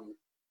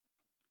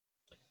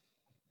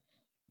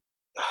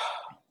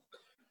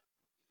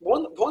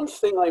one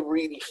thing I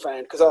really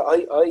found, because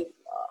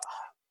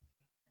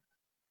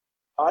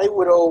I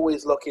would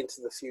always look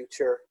into the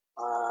future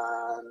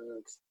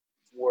and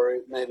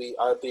worry. Maybe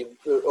I'd be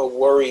a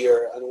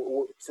worrier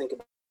and think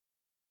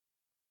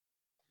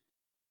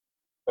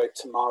about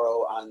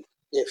tomorrow. And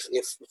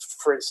if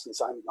for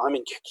instance, I'm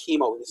in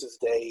chemo, this is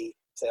day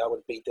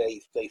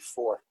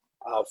 4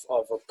 of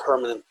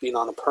being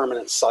on a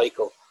permanent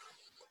cycle.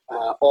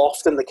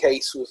 Often the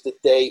case was the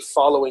day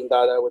following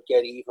that I would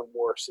get even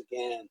worse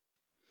again,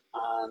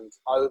 and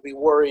I would be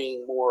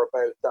worrying more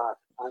about that.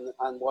 And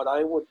what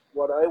I would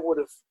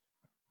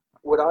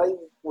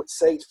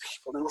say to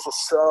people, and this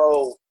is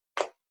so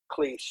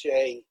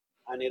cliche,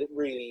 and it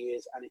really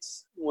is, and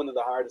it's one of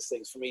the hardest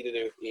things for me to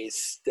do, is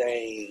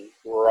staying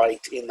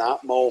right in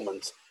that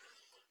moment.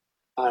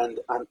 And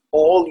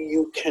all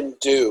you can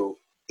do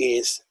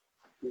is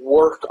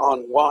work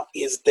on what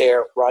is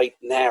there right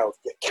now.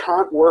 You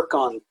can't work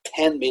on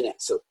 10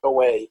 minutes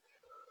away.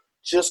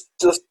 Just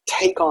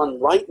take on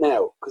right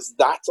now, because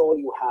that's all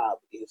you have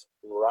is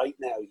right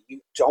now. You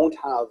don't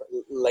have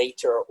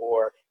later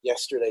or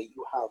yesterday.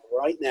 You have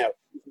right now.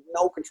 You have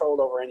no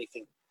control over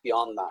anything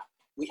beyond that.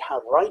 We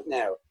have right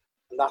now,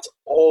 and that's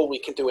all we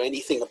can do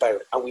anything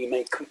about. And we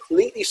may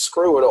completely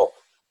screw it up.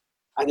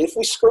 And if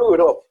we screw it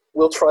up,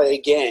 we'll try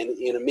again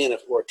in a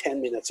minute or 10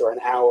 minutes or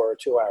an hour or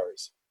 2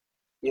 hours.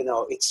 You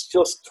know, it's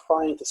just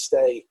trying to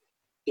stay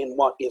in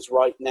what is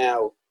right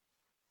now.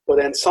 But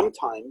then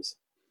sometimes,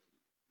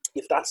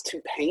 if that's too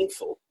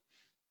painful,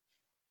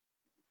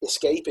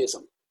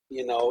 escapism,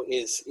 you know,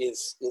 is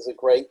a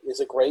great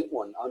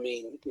one. I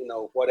mean, you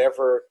know,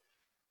 whatever,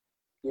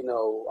 you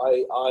know,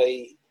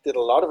 I did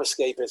a lot of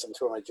escapism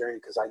through my journey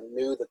because I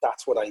knew that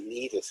that's what I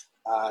needed,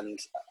 and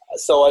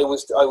so I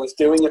was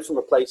doing it from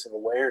a place of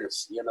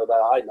awareness, you know,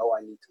 that I know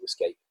I need to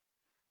escape.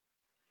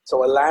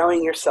 So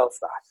allowing yourself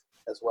that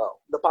as well.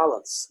 The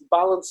balance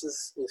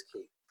is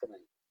key for me.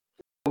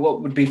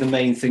 What would be the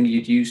main thing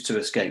you'd use to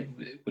escape?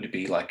 Would it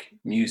be like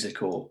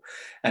music or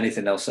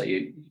anything else that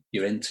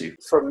you're into?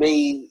 For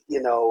me,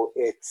 you know,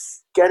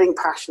 it's getting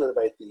passionate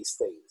about these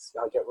things.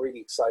 I get really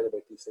excited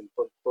about these things.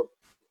 But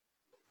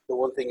the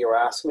one thing you were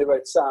asking me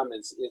about, Sam,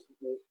 is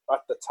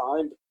at the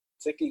time,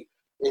 particularly,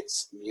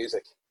 it's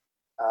music.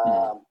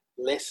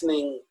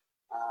 Listening,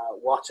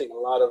 watching a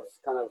lot of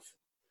kind of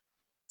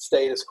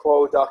status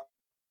quo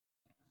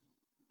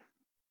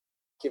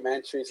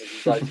documentaries, as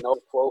you guys know,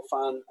 Quo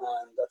fan,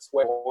 and that's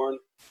where I was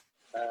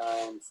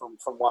born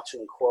from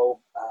watching Quo.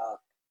 I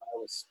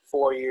was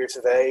 4 years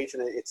of age,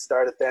 and it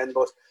started then.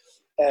 But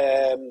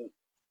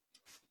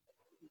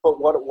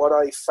what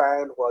I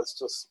found was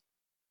just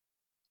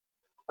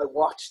I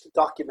watched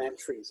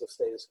documentaries of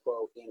status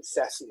quo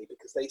incessantly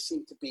because they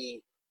seem to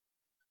be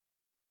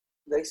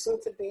an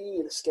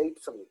escape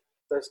for me.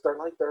 They're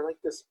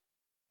like this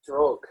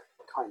drug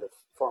kind of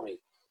for me.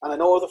 And I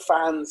know other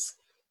fans,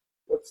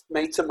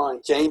 mates of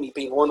mine, Jamie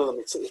being one of them,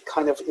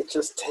 it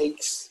just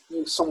takes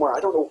you somewhere. I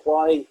don't know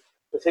why,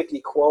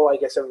 particularly Quo. I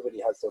guess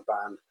everybody has their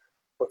band,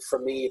 but for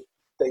me,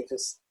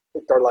 it's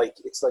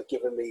like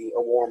giving me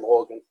a warm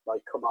hug and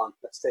like, come on,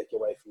 let's take you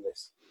away from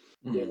this,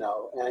 you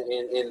know.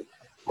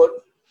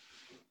 But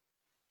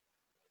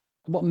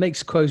what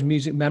makes Quo's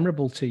music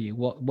memorable to you?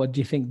 What do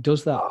you think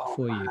does that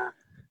for you?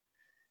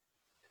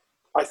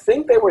 I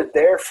think they were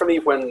there for me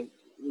when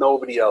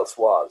nobody else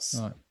was.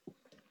 Right.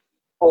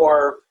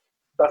 Or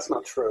that's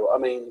not true. I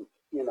mean,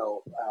 you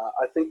know,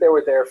 I think they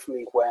were there for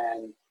me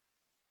when.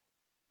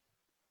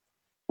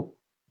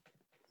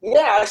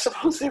 Yeah, I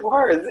suppose they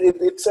were.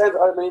 It said,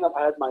 I mean, I've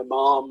had my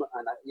mom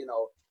and I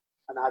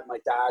had my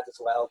dad as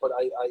well. But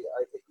I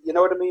you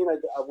know what I mean.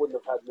 I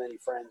wouldn't have had many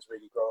friends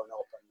really growing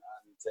up, and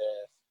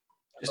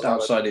just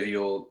outside of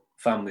your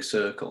family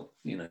circle,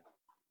 you know.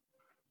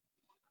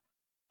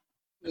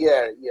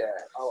 Yeah,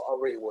 I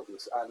really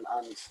wouldn't,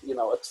 and you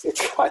know, it's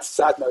quite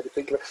sad now to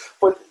think of it.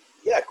 But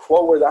yeah,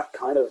 Quo were that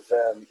kind of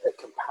a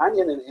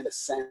companion in a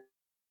sense.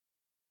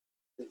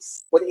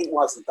 But it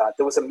wasn't that.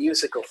 There was a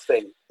musical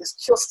thing. It's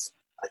just,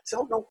 I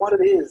don't know what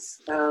it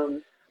is.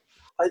 I've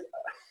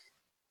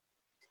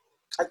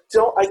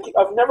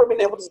never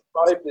been able to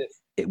describe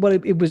this. It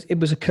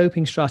was a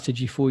coping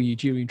strategy for you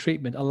during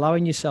treatment,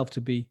 allowing yourself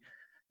to be,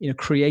 you know,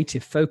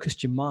 creative,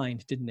 focused your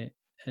mind, didn't it?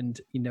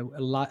 a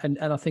lot, and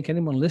I think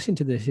anyone listening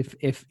to this,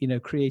 if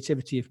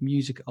creativity, if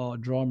music,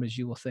 art, drama is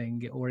your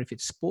thing, or if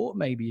it's sport,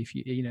 maybe if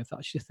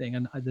that's your thing.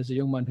 And there's a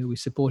young man who we're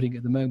supporting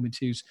at the moment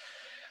who's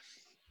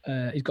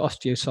he's got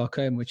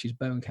osteosarcoma, which is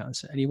bone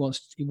cancer, and he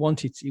wants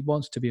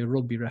to be a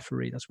rugby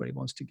referee. That's where he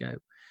wants to go.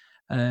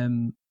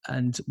 And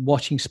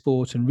watching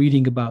sport and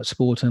reading about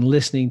sport and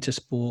listening to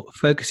sport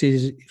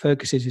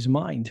focuses his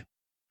mind.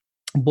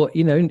 But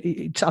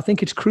I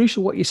think it's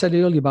crucial what you said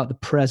earlier about the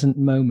present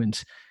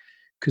moment,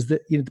 because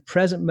the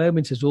present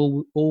moment is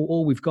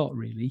all we've got,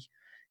 really.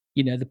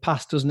 The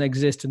past doesn't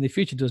exist and the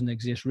future doesn't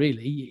exist,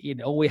 really.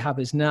 All we have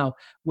is now,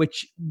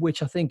 which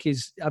I think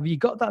is, have you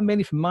got that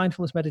mainly from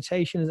mindfulness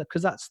meditation? Is that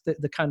because that's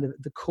the kind of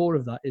the core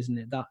of that, isn't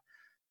it? That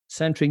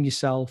centering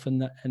yourself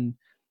and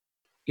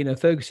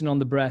focusing on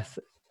the breath,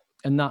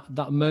 and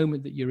that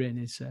moment that you're in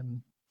is.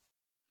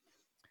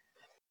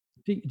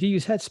 Do you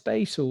use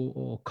Headspace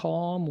or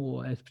Calm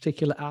or a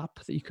particular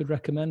app that you could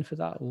recommend for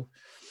that? Or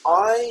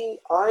I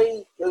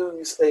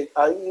use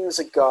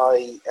a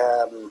guy.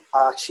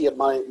 Actually,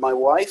 my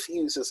wife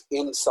uses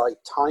Insight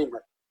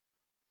Timer.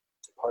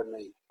 Pardon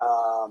me.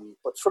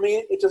 But for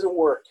me, it doesn't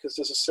work because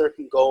there's a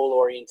certain goal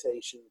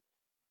orientation,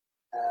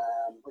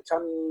 which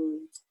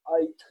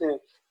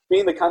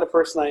being the kind of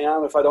person I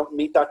am, if I don't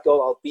meet that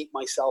goal, I'll beat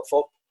myself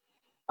up,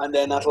 and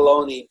then that'll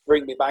only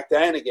bring me back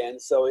down again.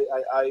 So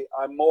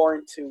I'm more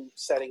into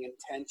setting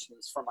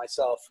intentions for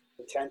myself.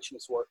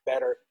 Intentions work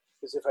better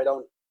because if I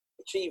don't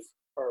achieve,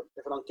 or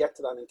if I don't get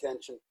to that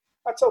intention,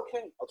 that's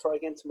okay. I'll try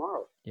again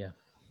tomorrow. Yeah.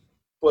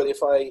 But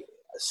if I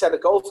set a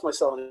goal for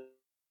myself and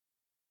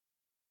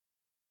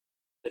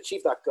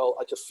achieve that goal,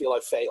 I just feel I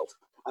failed,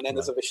 and then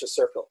there's a vicious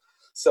circle.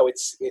 So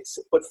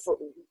but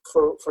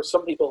for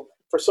some people,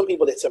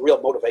 it's a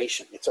real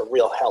motivation. It's a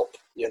real help.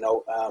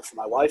 For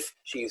my wife,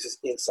 she uses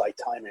Insight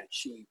Timer.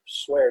 She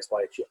swears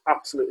by it. She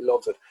absolutely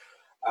loves it.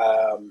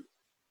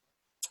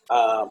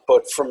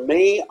 But for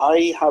me,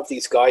 I have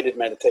these guided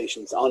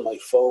meditations on my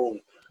phone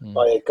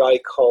by a guy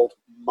called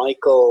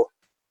Michael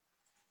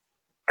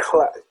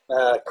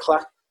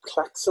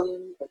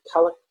Claxon,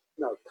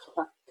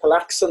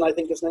 I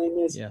think his name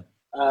is. Yeah.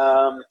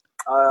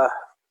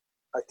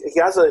 He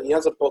has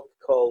a book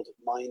called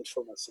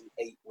Mindfulness in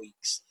 8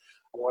 Weeks.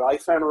 And what I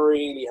found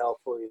really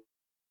helpful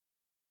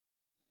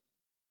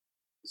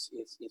is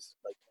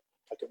like,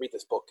 I could read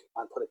this book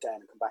and put it down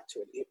and come back to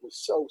it. It was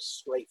so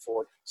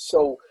straightforward,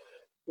 so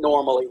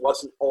normal. It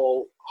wasn't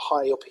all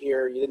high up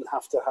here. You didn't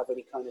have to have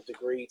any kind of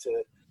degree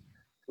to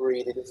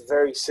read it. It's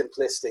very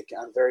simplistic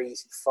and very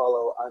easy to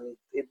follow. And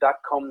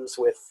that comes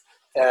with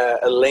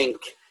a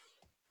link.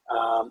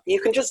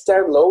 You can just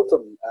download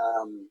them.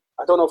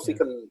 I don't know if we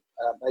can,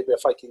 maybe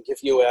if I can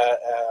give you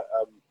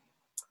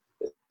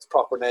its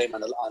proper name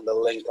and the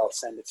link, I'll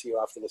send it to you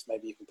after this.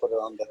 Maybe you can put it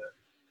on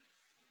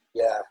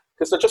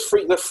because they're just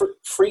free. They're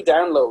free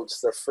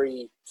downloads. They're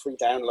free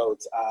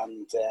downloads,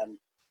 and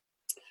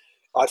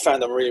I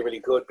found them really, really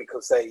good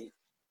because they,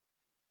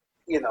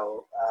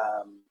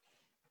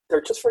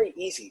 they're just very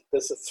easy.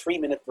 There's a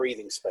 3-minute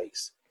breathing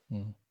space.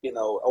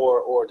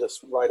 Or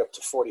just right up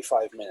to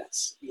 45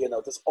 minutes.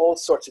 There's all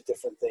sorts of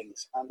different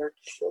things, and they're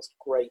just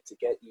great to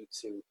get you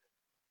to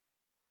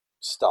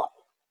stop.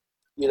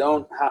 You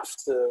don't have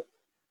to.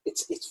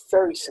 It's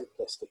very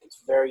simplistic. It's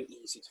very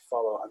easy to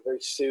follow and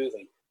very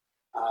soothing,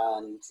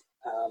 and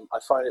I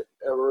find it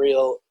a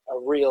real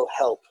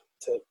help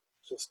to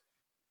just.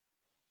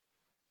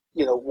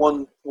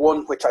 One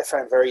which I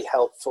found very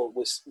helpful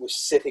was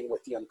sitting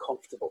with the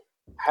uncomfortable.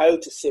 How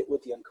to sit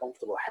with the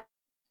uncomfortable.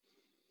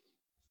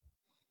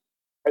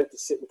 How to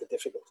sit with the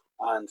difficult.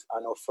 And I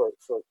know for a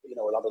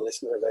lot of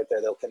listeners out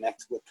there, they'll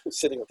connect with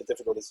sitting with the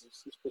difficult is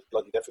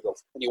bloody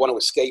difficult, and you want to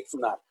escape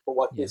from that. But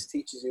what this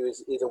teaches you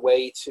is a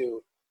way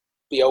to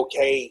be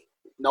okay.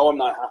 No, I'm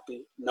not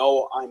happy.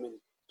 No, I'm in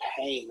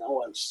pain.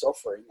 No, I'm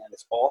suffering, and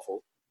it's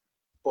awful.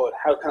 But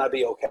how can I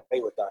be okay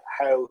with that?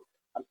 How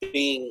I'm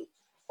being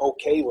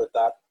okay with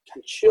that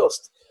can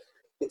just,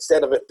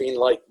 instead of it being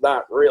like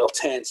that, real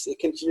tense, it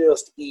can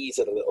just ease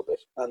it a little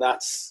bit. And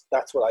that's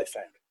what I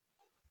found.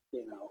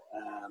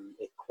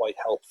 It's quite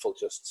helpful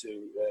just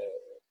to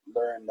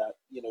learn that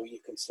you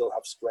can still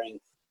have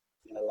strength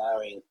in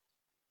allowing,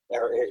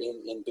 or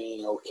in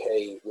being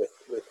okay with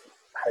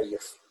how you're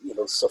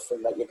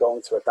suffering that you're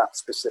going through at that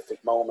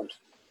specific moment.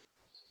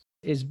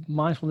 Is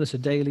mindfulness a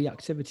daily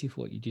activity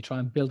for you? Do you try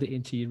and build it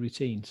into your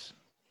routines?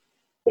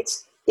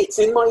 It's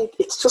in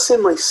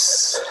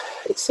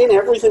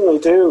everything I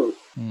do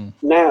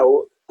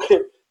now.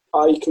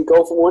 I can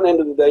go from one end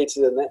of the day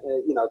to the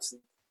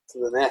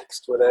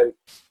next without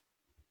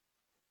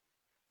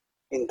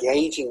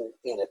engaging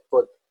in it,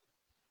 but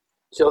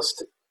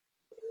just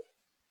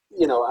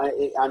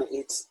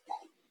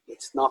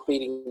it's not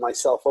beating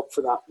myself up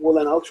for that. Well,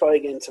 then I'll try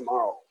again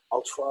tomorrow.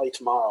 I'll try,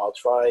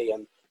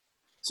 and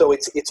so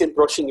it's in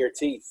brushing your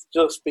teeth,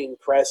 just being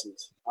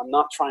present. I'm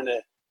not trying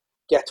to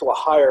get to a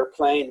higher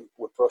plane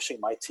with brushing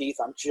my teeth.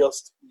 I'm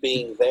just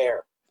being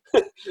there.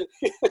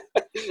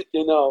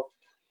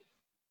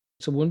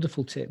 It's a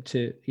wonderful tip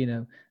to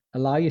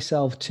allow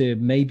yourself to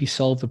maybe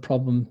solve the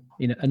problem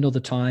another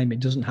time. It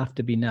doesn't have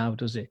to be now,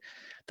 does it?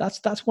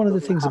 That's one of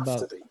the things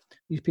about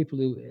these people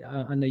who,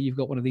 I know you've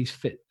got one of these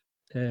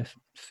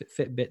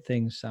Fitbit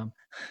things, Sam.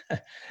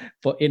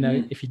 But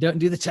if you don't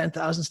do the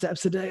 10,000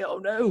 steps a day, oh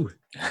no.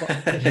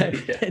 But,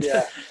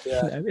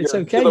 it's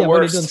okay. I've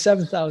only done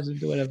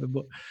 7,000 or whatever.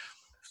 But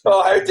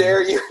oh, how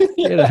dare you?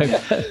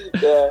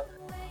 Yeah.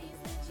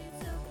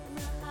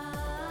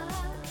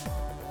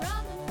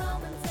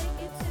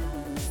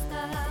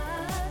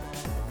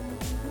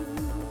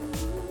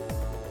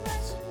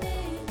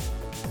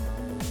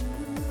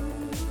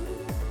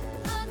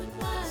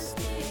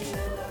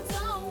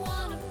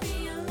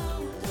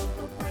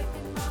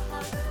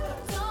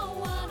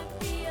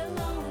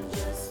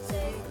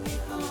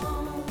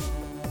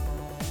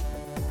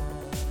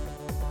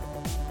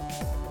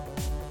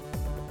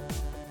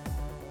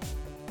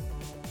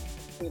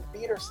 We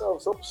beat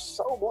ourselves up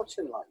so much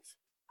in life,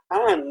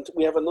 and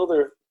we have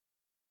another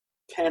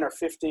 10 or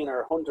 15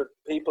 or 100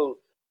 people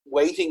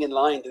waiting in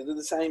line to do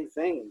the same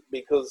thing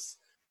because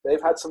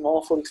they've had some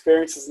awful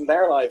experiences in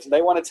their lives and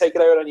they want to take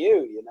it out on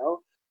you,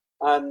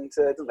 and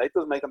it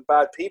doesn't make them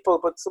bad people,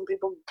 but some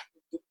people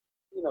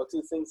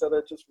do things that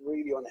are just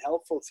really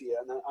unhelpful to you,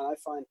 and I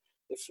find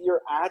if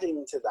you're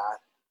adding to that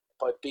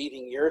by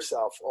beating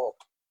yourself up,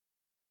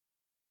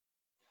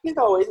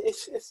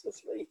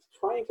 it's really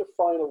trying to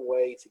find a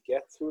way to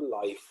get through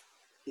life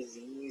as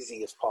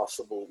easy as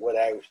possible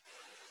without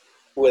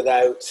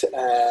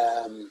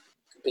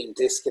being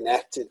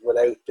disconnected,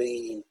 without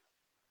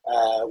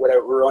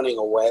without running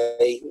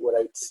away,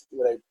 without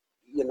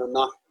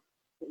not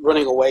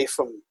running away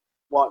from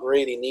what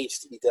really needs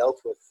to be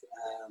dealt with,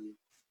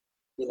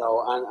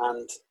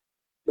 and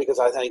because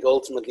I think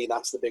ultimately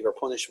that's the bigger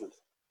punishment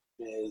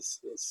is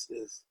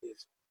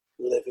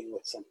living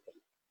with something.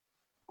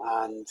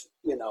 And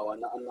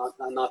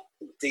I'm not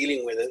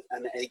dealing with it.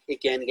 And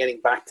again, getting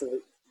back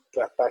to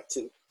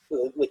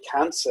the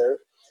cancer,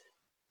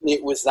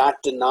 it was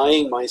that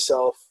denying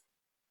myself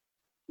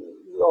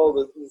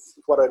all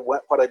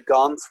what I'd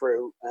gone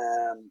through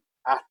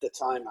at the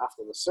time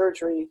after the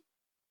surgery,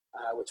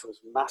 which was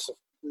massive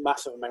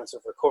amounts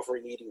of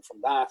recovery needing from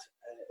that.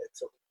 It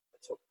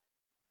took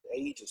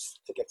ages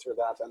to get through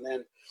that, and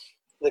then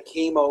the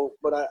chemo.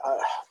 But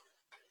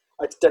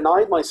I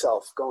denied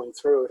myself going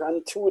through it,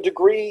 and to a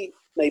degree,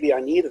 maybe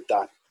I needed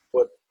that.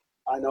 But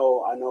I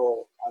know I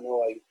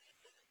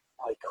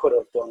could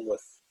have done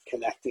with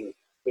connecting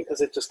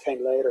because it just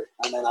came later,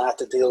 and then I had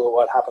to deal with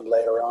what happened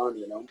later on.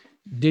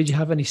 Did you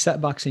have any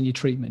setbacks in your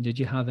treatment? Did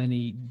you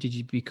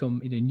become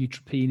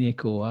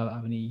neutropenic or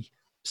have any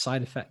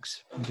side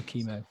effects from the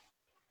chemo?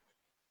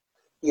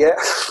 Yeah.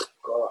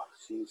 Oh,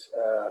 jeez.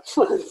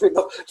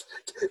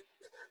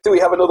 Do we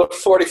have another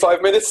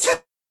 45 minutes?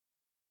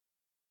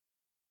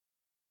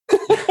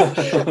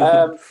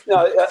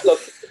 No, look,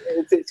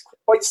 it's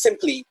quite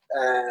simply,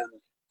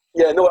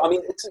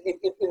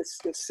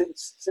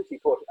 it's simply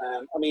put,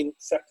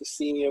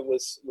 septicemia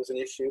was an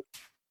issue,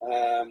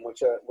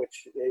 which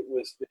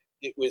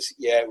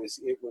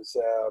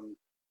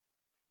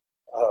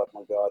oh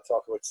my God,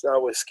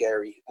 that was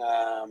scary,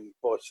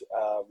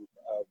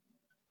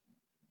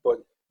 but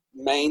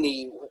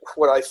mainly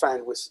what I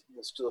found was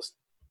just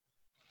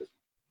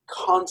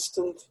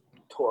constant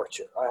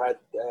torture. I had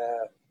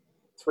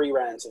 3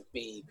 rounds of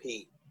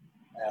BEP,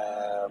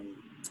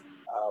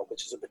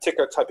 which is a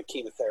particular type of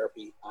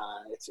chemotherapy,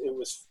 and it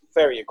was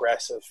very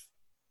aggressive.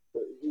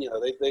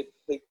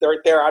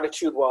 Their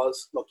attitude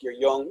was, look, you're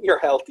young, you're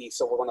healthy,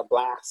 so we're going to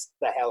blast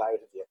the hell out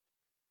of you.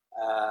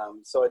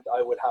 So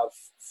I would have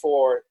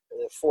 4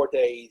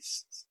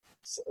 days,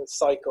 a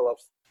cycle of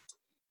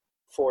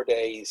 4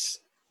 days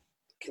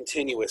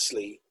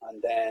continuously,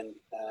 and then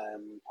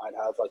I'd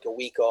have like a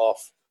week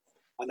off,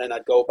 and then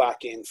I'd go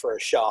back in for a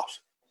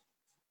shot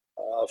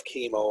of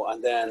chemo,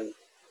 and then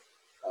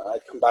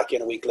I'd come back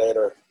in a week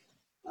later.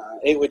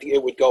 It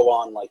would go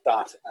on like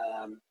that,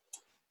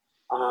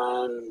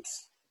 and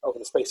over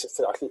the space of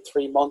I think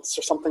 3 months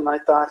or something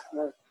like that.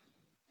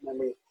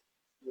 Memory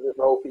a bit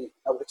ropey,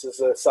 which is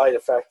a side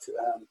effect,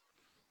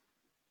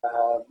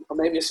 or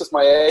maybe it's just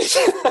my age.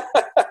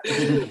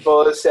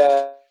 But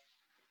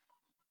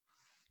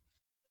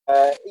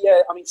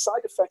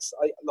side effects.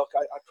 I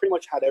pretty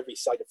much had every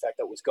side effect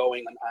that was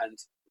going, and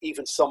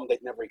even some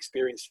they'd never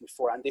experienced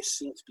before. And this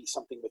seemed to be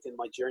something within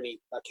my journey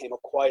that came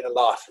up quite a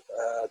lot.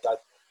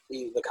 That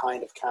the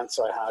kind of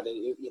cancer I had,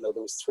 there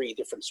was 3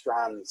 different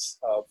strands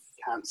of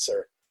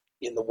cancer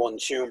in the one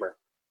tumor.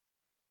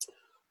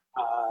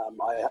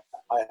 I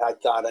had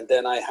that, and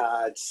then I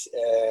had,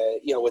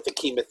 with the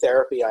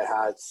chemotherapy, I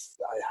had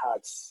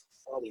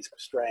all these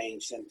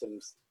strange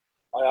symptoms.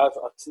 I have,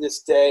 to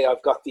this day,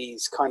 I've got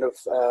these kind of,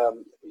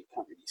 you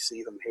can't really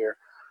see them here,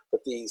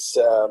 but these,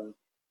 don't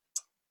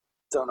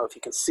know if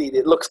you can see it.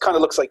 It kind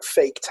of looks like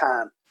fake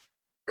tan.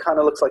 Kind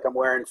of looks like I'm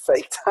wearing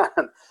fake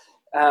tan.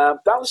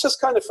 That was just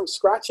kind of from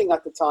scratching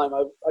at the time.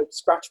 I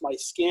scratched my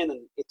skin,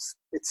 and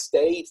it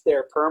stayed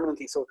there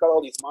permanently. So it got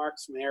all these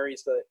marks from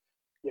areas that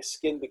your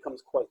skin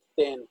becomes quite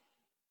thin.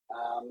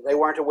 They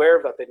weren't aware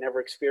of that. They'd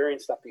never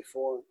experienced that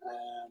before.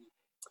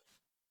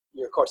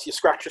 of course, you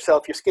scratch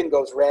yourself, your skin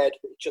goes red,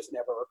 but it just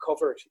never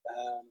recovered.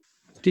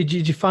 Did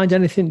you find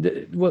anything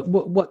that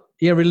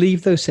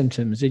relieved those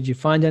symptoms? Did you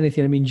find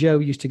anything? I mean, Joe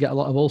used to get a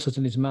lot of ulcers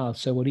in his mouth,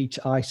 so would eat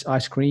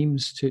ice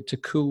creams to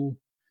cool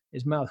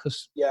his mouth,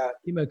 because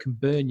chemo can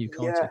burn you,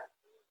 can't it?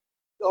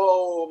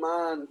 Oh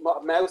man,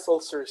 mouth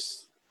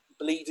ulcers,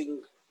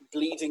 bleeding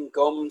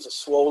gums, a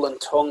swollen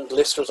tongue,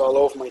 blisters all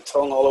over my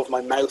tongue, all over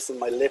my mouth and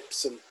my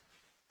lips, and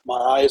my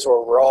eyes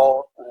were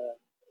raw.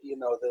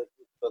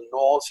 The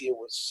nausea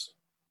was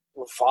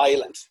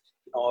violent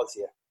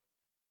nausea.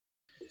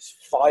 It's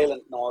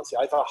violent nausea.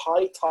 I've a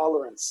high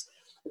tolerance.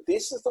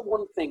 This is the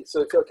one thing.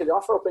 So if I could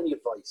offer up any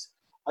advice,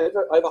 I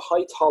have a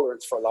high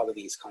tolerance for a lot of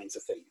these kinds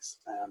of things,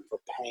 for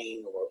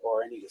pain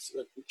or any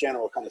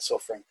general kind of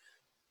suffering.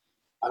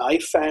 And I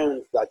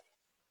found that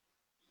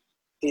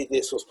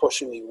this was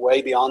pushing me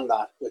way beyond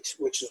that,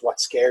 which is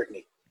what scared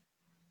me.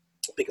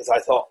 Because I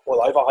thought,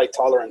 well, I have a high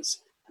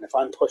tolerance, and if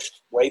I'm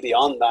pushed way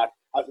beyond that,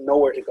 I've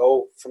nowhere to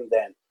go from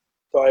then.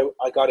 So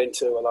I got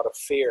into a lot of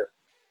fear.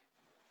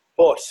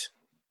 But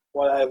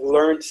what I've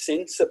learned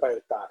since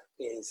about that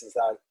is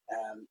that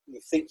you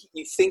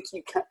think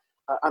you can.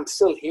 I'm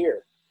still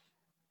here,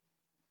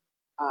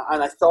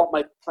 and I thought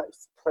my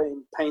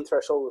pain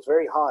threshold was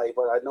very high,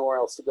 but I had nowhere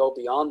else to go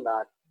beyond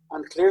that.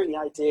 And clearly,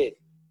 I did.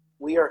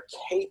 We are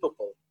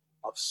capable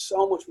of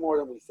so much more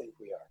than we think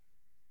we are.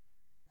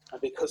 And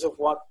because of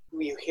what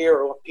we hear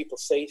or what people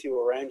say to you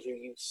around you,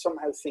 you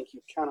somehow think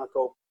you cannot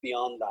go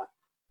beyond that.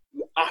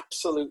 You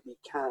absolutely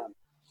can.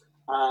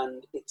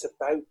 And it's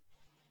about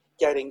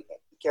getting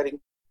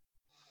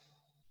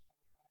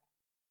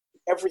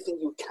everything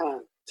you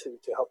can to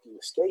help you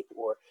escape,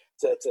 or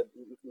to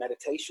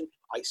meditation,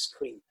 ice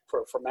cream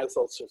for mouth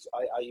ulcers.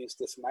 I use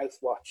this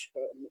mouthwash,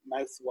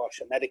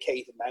 a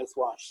medicated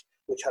mouthwash,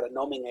 which had a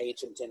numbing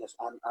agent in it,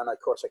 and of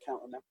course I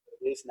can't remember what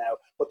it is now,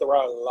 but there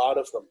are a lot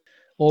of them.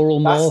 Oral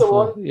morph, that's the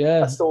one. Yeah,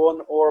 that's the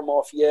one. Oral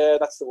morph, yeah,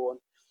 that's the one.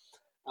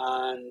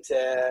 And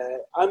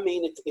I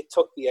mean, it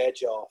took the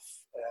edge off.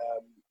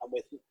 And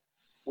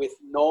with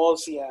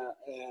nausea,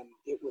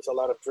 it was a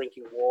lot of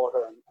drinking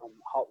water and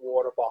hot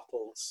water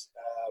bottles,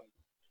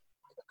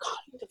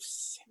 kind of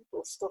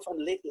simple stuff, and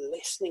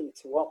listening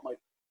to like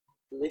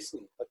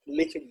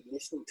literally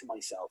listening to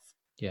myself.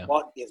 Yeah.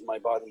 What is my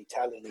body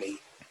telling me?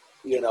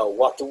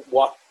 What do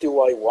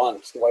I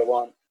want? Do I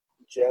want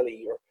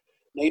jelly, or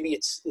maybe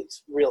it's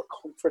real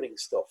comforting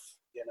stuff?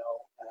 I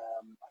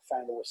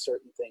found there were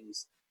certain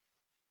things.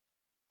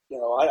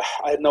 I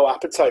had no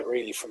appetite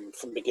really from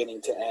beginning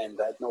to end.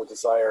 I had no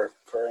desire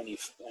for any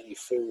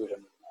food,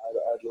 and I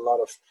had a lot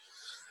of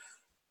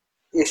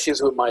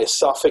issues with my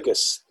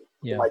esophagus.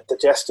 Yeah. My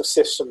digestive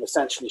system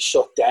essentially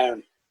shut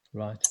down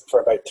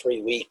for about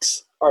 3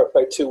 weeks, or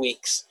about 2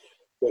 weeks,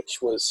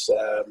 which was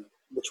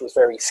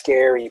very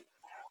scary.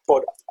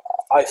 But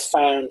I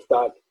found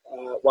that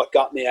what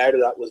got me out of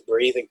that was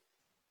breathing.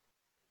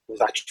 It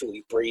was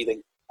actually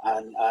breathing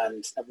and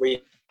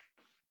really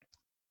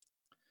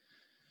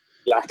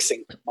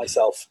relaxing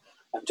myself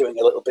and doing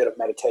a little bit of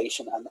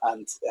meditation.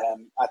 And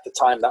at the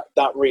time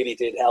that really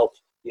did help,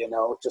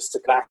 just to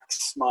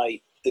relax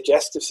my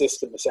digestive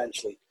system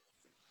essentially.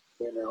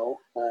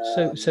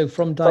 So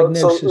from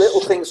diagnosis, so little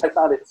things like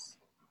that.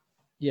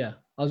 Yeah,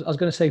 I was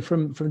going to say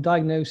from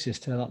diagnosis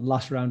to that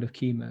last round of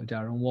chemo,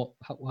 Darryn,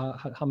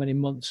 how many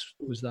months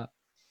was that?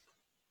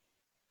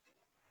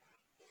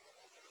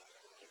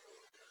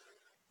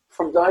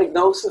 From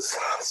diagnosis,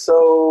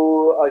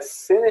 so I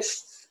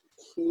finished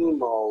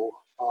chemo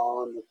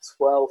on the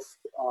 12th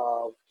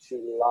of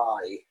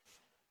July.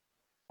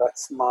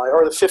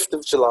 Or the 5th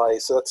of July.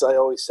 So I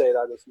always say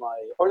that is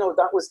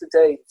that was the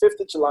day.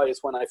 5th of July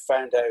is when I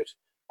found out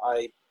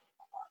I'm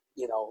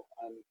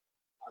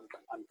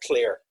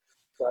clear.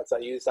 So I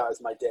use that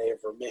as my day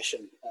of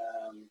remission.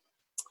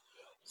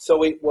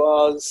 So it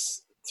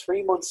was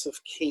 3 months of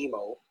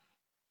chemo,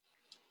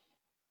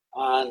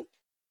 and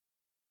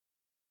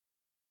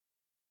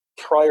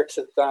prior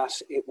to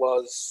that, it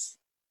was,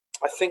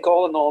 I think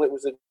all in all, it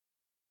was a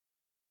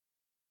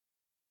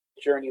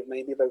journey of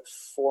maybe about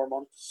 4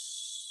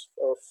 months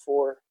I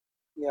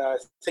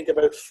think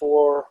about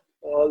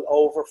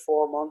over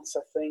 4 months,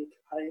 I think.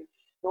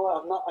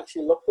 I've not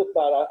actually looked at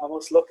that. I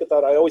must look at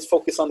that. I always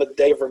focus on the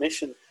day of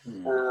remission.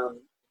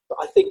 But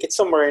I think it's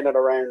somewhere in and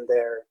around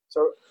there.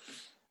 So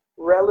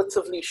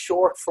relatively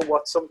short for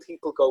what some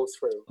people go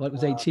through. Well, it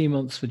was 18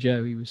 months for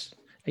Joe. He was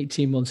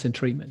 18 months in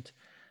treatment.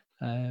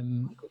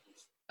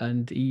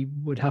 And he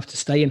would have to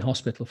stay in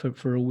hospital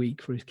for a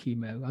week for his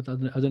chemo. I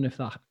don't know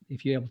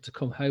if you're able to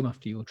come home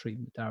after your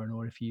treatment, Darryn,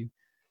 or if you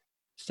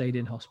stayed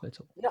in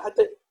hospital.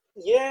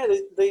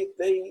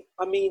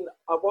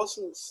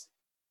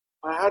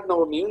 I had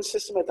no immune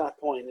system at that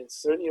point.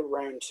 It's certainly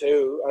around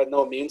 2. I had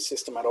no immune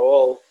system at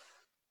all.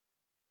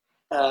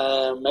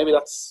 Maybe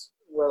that's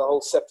where the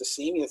whole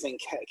septicemia thing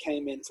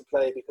came into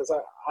play, because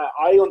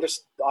I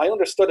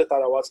understood it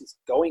that I wasn't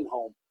going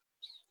home.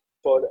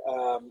 But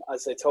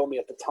as they told me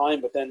at the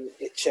time, but then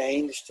it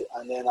changed,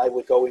 and then I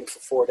would go in for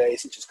 4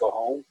 days and just go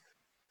home,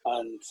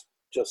 and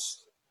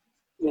just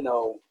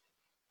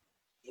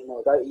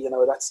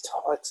that's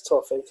it's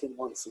tough. 18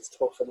 months is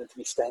tough, and then to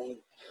be staying.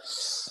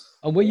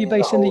 And were you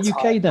based in the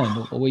UK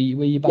then, or were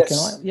you back in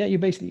Ireland? Yeah, you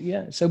basically,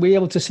 yeah. So were you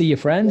able to see your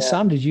friends?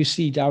 Sam, did you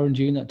see Darryn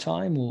during that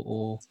time,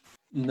 or?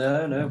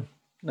 No.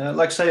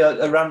 Like I say,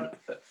 around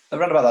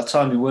about that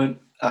time, we weren't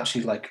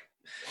actually like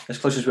as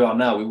close as we are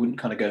now. We wouldn't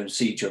kind of go and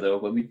see each other,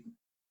 but we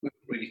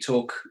wouldn't really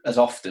talk as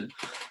often.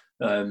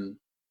 It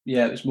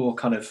was more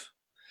kind of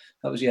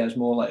it was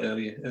more like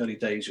early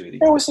days really.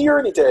 It was the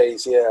early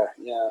days, yeah.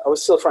 I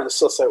was still trying to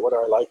suss out whether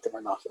I liked him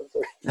or not.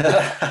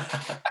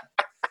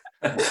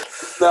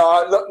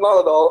 No, not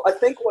at all. I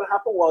think what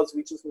happened was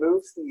we just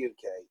moved to the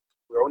UK.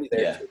 We were only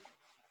there.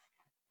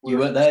 You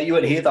weren't there. You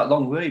weren't here that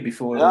long, were you?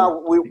 Before?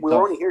 No, we were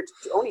only here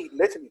only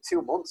literally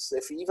 2 months,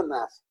 if even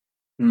that.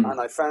 And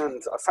I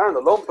found a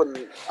lump,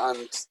 and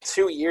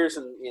 2 years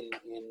in the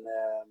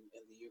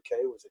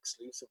UK was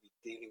exclusively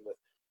dealing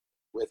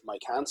with my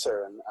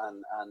cancer and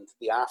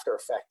the after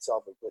effects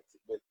of it,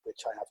 with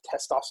which I have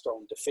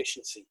testosterone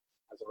deficiency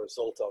as a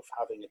result of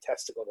having a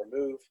testicle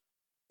removed.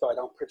 So I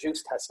don't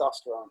produce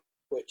testosterone,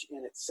 which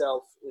in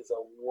itself is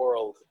a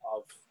world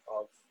of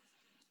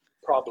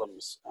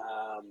problems.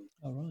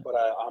 Right. But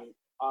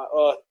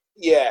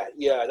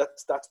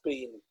that's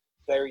been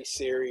very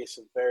serious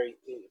and very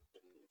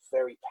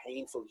very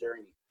painful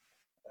journey,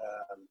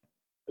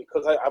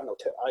 because I have no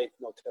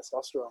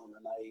testosterone,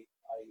 and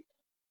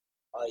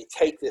I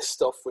take this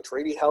stuff which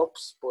really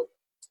helps, but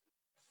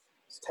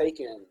it's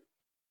taken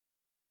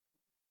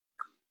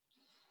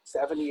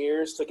 7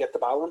 years to get the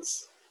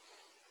balance.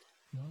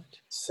 Right.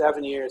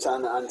 7 years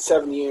and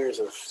 7 years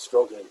of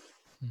struggling,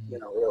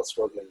 real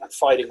struggling, and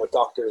fighting with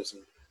doctors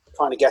and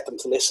trying to get them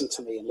to listen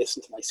to me and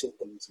listen to my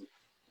symptoms. And,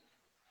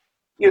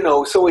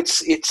 so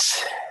it's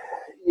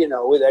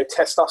without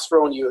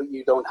testosterone,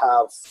 you don't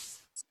have.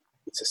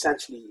 It's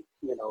essentially,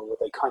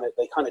 they kind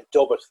of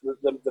dub it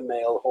the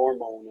male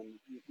hormone,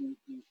 and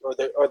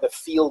or the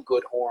feel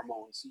good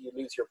hormones. You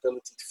lose your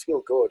ability to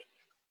feel good,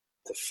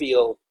 to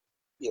feel,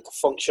 to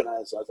function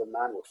as a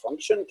man would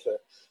function, to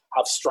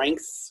have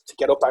strength to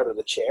get up out of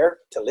the chair,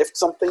 to lift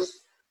something,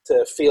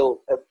 to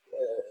feel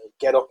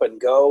get up and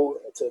go.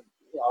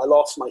 I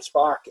lost my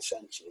spark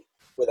essentially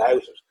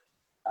without it,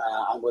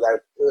 and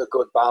without a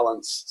good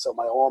balance. So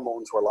my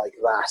hormones were like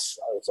that.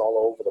 I was all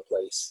over the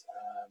place.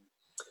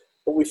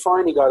 But we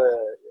finally got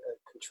a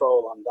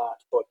control on that.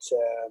 But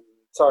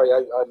sorry,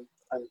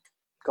 I'm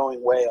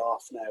going way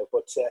off now.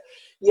 But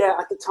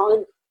at the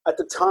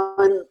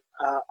time,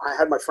 I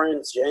had my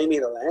friends Jamie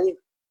and Elaine,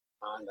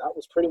 and that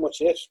was pretty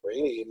much it,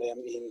 really. I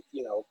mean,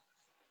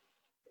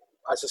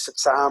 as I said,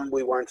 Sam,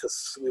 we weren't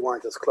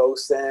as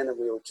close then, and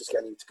we were just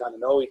getting to kind of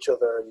know each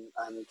other,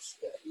 and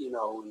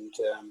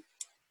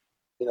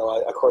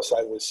of course,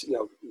 I was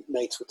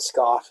mates with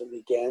Scott, and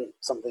again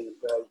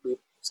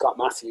Scott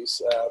Matthews.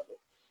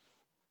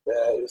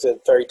 He was a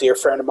very dear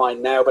friend of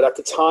mine now, but at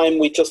the time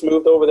we just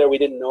moved over there. We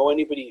didn't know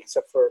anybody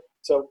except for,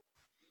 so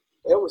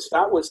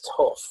that was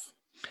tough.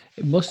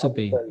 It must have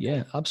been,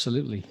 yeah,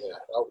 absolutely. Yeah,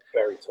 that was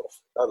very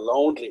tough. That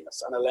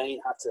loneliness, and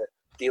Elaine had to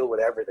deal with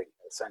everything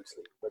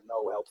essentially, with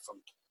no help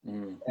from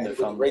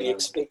anybody really,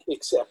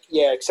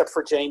 except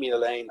for Jamie and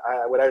Elaine.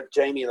 Without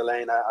Jamie and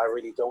Elaine, I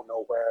really don't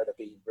know where to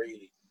be.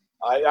 Really,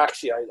 I dread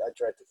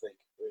to think.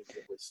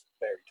 It was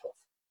very tough,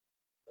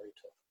 very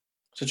tough.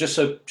 So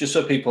just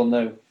so people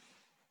know.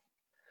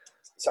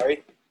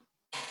 Sorry.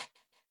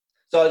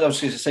 So I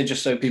was going to say,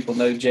 just so people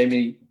know,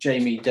 Jamie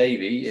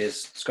Davey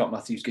is Scott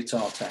Matthews'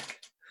 guitar tech.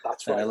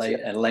 That's right.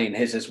 And Elaine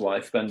is his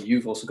wife, and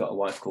you've also got a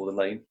wife called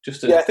Elaine.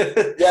 Just to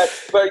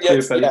clear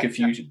any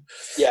confusion.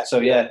 Yeah. So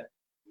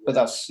but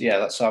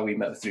that's how we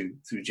met through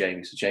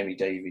Jamie. So Jamie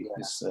Davey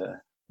is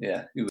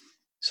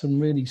some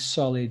really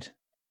solid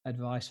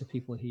advice for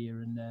people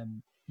here,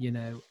 and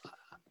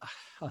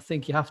I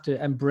think you have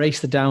to embrace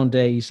the down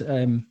days.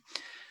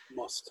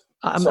 Must.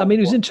 I mean,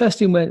 it was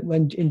interesting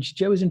when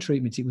Joe was in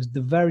treatment. It was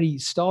the very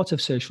start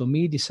of social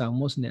media, Sam,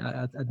 wasn't it?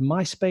 Had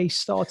MySpace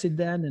started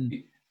then,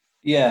 and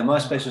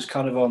MySpace was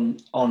kind of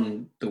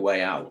on the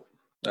way out,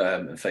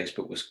 and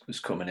Facebook was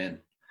coming in.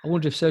 I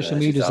wonder if social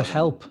media is a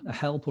help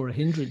or a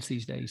hindrance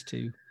these days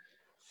too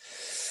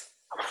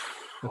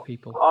for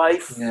people. I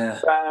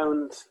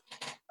found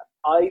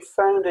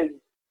a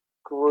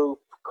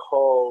group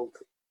called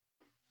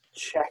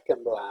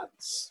Checkin'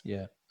 Lads.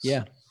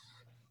 Yeah.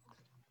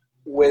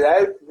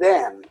 Without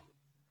them,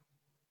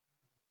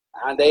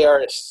 and they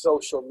are a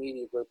social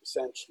media group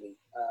essentially,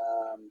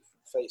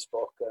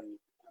 Facebook and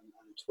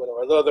Twitter,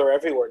 although they're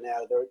everywhere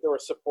now. They're a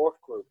support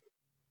group.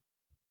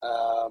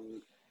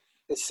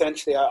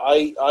 Essentially,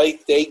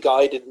 they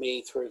guided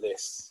me through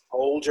this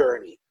whole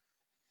journey,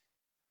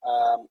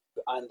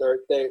 and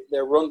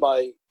they're run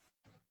by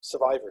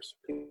survivors,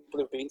 people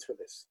who've been through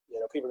this.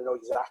 People who know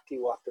exactly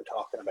what they're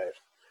talking about.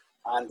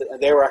 And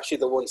they were actually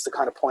the ones to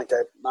kind of point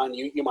out, man,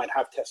 you might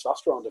have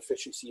testosterone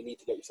deficiency. You need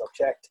to get yourself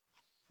checked.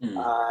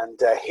 And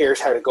here's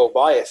how to go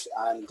by it.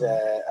 And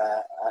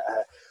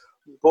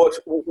but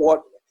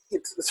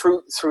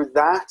through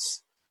that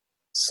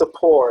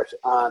support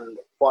and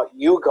what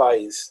you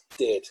guys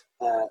did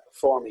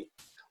for me,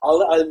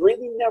 I'll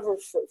really never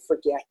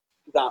forget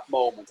that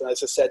moment. And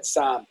as I said,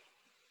 Sam,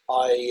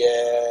 I'll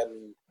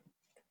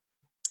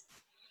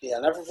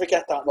never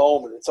forget that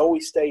moment. It's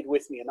always stayed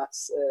with me, and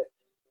that's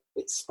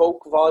it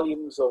spoke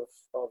volumes of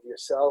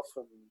yourself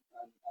and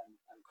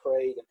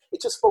Craig. And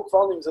it just spoke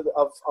volumes of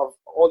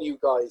all you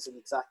guys and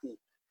exactly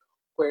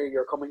where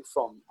you're coming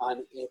from.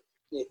 And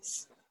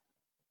it's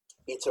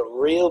a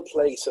real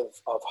place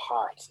of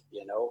heart,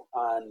 you know.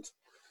 And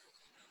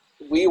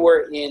we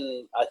were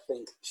in, I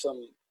think,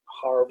 some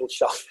horrible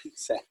shopping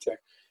centre,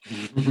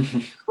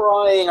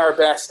 trying our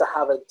best to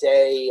have a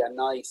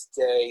nice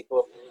day,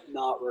 but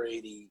not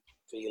really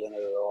feeling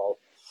it at all.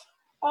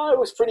 I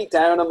was pretty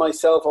down on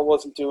myself. I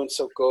wasn't doing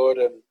so good,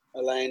 and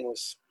Elaine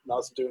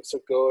wasn't doing so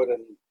good,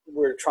 and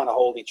we were trying to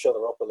hold each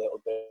other up a little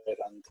bit.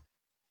 And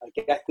I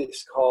get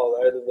this call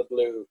out of the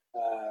blue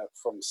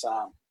from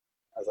Sam.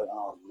 I was like,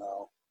 oh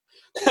no.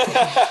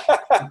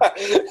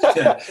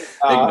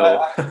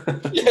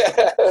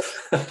 Yeah.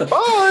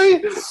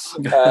 Bye.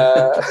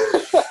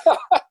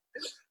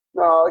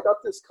 No, I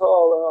got this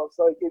call, and I was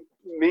like, it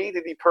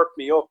immediately perked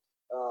me up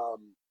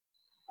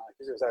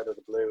because it was out of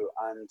the blue,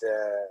 and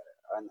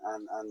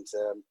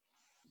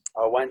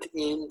I went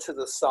into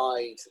the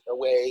side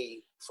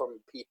away from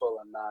people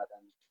and that,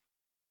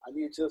 and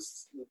you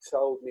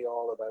told me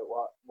all about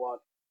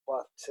what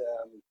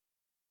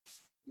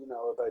you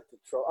know about the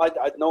trust.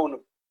 I'd known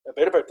a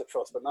bit about the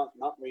trust, but not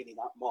really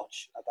that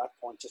much at that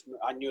point. Just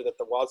I knew that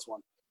there was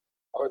one,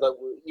 or that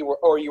you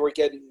were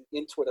getting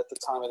into it at the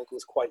time. I think it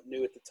was quite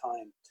new at the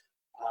time,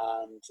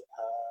 and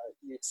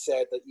you'd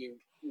said that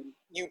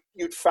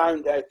you'd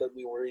found out that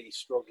we were really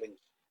struggling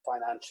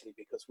financially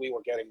because we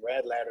were getting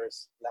red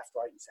letters left,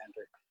 right, and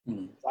centre.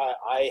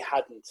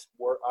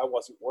 I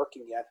wasn't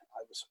working yet.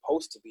 I was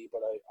supposed to be,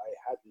 but I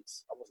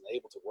wasn't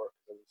able to work.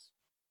 I was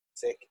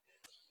sick.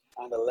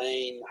 And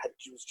Elaine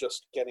was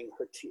just getting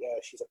her.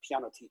 She's a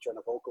piano teacher and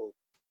a vocal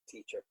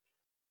teacher,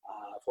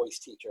 voice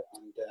teacher,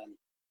 and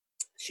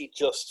she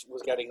just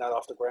was getting that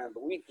off the ground.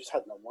 But we just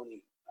had no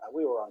money.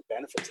 We were on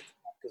benefits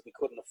because we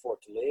couldn't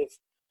afford to live,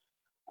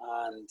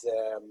 and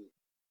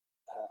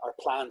our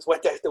plans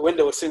went out the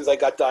window as soon as I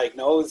got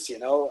diagnosed. You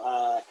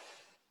know,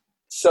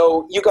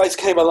 so you guys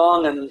came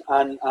along, and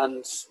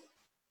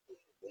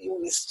it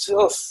was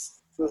just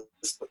the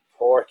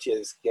support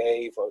you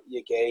gave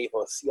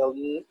us.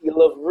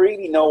 You'll have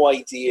really no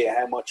idea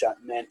how much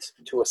that meant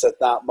to us at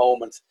that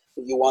moment.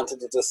 That you wanted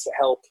to just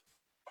help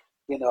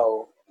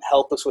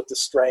us with the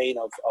strain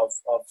of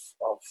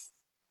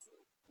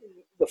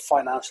the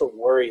financial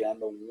worry and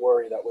the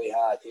worry that we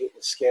had. It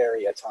was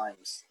scary at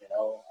times, you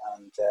know,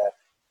 and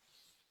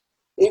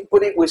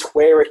but it was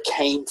where it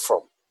came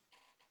from.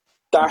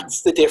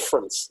 That's the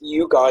difference.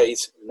 You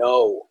guys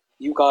know,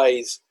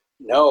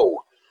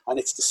 and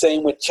it's the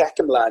same with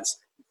Checkham lads.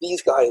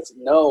 These guys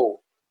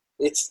know.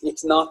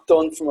 It's not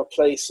done from a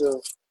place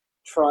of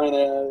trying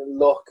to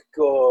look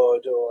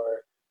good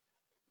or,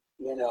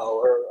 you know,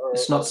 or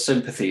it's not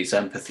sympathy, it's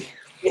empathy.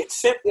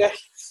 That's it.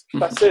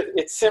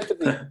 It's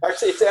sympathy.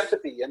 Actually, it's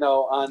empathy, you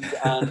know, and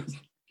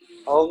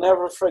I'll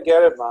never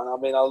forget it, man. I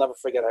mean, I'll never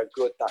forget how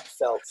good that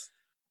felt.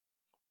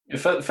 It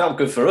felt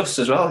good for us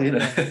as well, you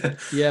know.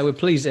 Yeah, we're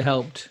pleased it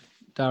helped,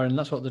 Darren.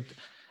 That's what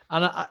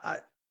and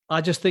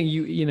I just think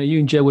you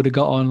and Joe would have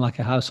got on like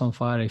a house on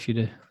fire if you'd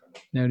have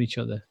known each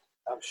other.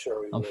 I'm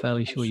sure we would. I'm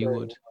fairly sure you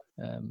would.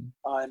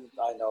 I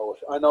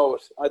know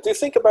it. I do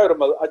think about him.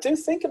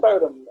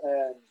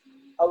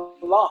 A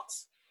lot.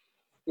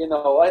 You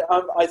know,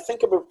 I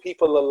think about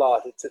people a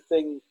lot. It's a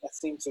thing I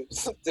seem to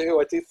do.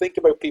 I do think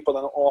about people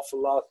an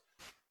awful lot.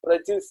 But I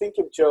do think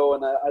of Joe,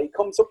 and I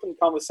comes up in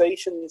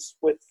conversations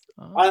with.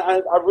 I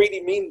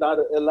really mean that.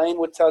 Elaine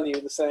would tell you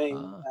the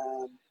same.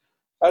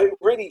 I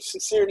really,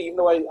 sincerely, even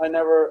though I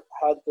never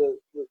had the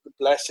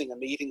blessing of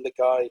meeting the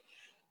guy,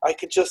 I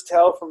could just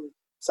tell from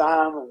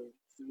Sam and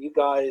from you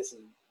guys,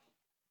 and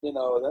you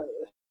know,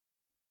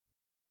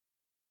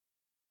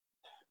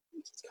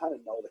 you just kind of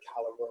know the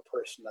caliber of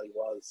person that he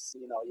was.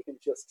 You know, you can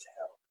just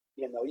tell.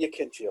 You know, you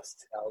can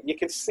just tell. You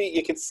can see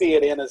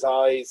it in his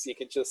eyes. You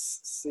can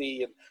just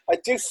see. And I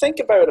do think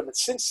about him. And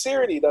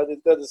sincerely, that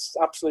is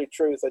absolute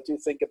truth. I do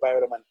think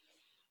about him, and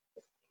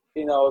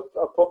you know,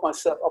 I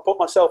put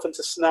myself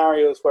into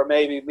scenarios where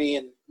maybe me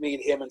and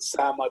him and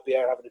Sam might be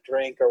out having a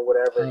drink or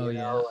whatever. Oh, you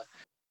know,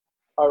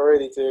 I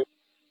really do.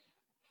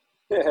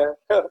 Yeah,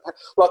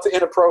 lots of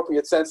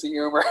inappropriate sense of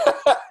humor.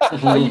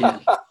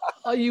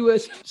 Are you a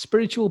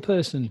spiritual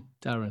person,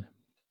 Darren?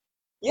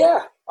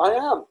 Yeah, I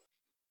am.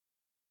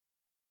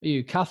 Are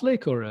you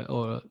Catholic or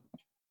a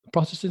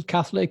Protestant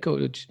Catholic or?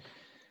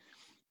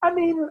 I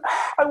mean,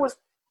 I was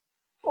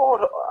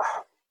brought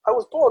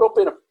up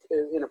in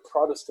a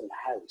Protestant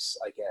house,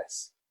 I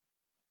guess.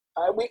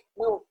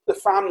 The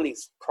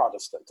family's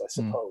Protestant, I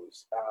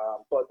suppose,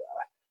 but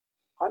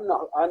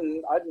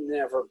I've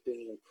never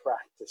been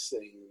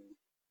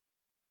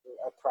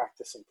a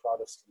practicing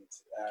Protestant.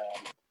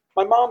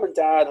 My mom and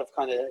dad have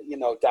kind of, you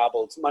know,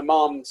 dabbled. My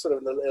mom sort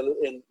of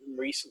in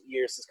recent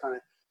years has kind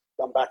of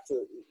gone back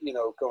to, you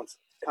know, going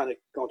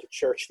to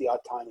church the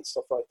odd time and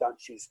stuff like that.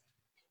 She's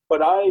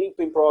But I've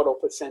been brought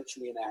up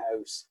essentially in a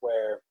house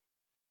where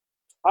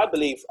I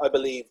believe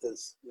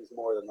there's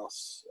more than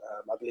us.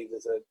 I believe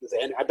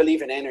I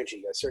believe in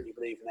energy. I certainly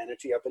believe in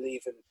energy. I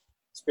believe in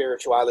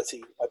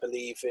spirituality. I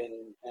believe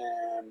in,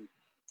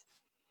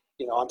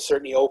 I'm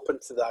certainly open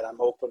to that. I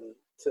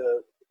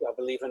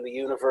believe in the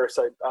universe.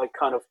 I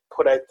kind of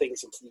put out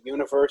things into the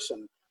universe,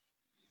 and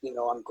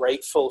I'm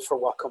grateful for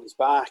what comes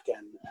back.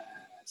 And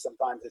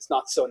sometimes it's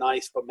not so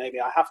nice, but maybe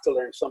I have to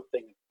learn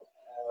something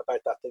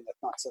about that thing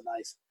that's not so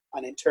nice.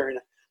 And in turn,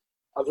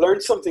 I've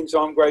learned something,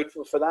 so I'm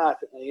grateful for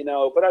that.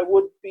 But I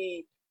would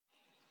be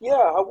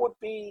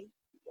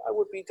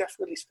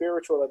definitely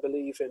spiritual. I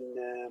believe in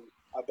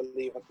a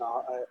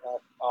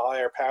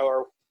higher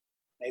power.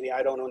 Maybe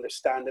I don't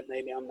understand it.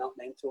 Maybe I'm not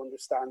meant to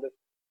understand it.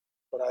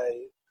 But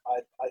I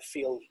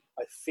feel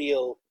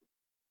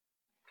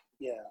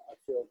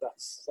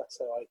that's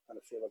how I kind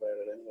of feel about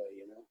it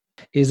anyway.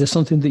 Is there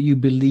something that you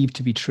believe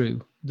to be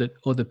true that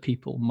other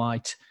people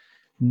might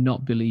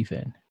not believe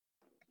in?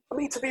 I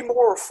mean, to be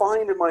more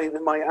refined in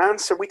my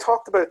answer, we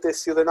talked about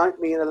this the other night,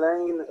 me and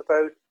Elaine,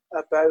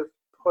 about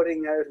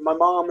putting out. My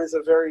mom is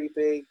a very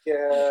big.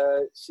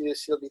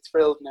 She'll be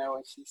thrilled now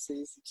when she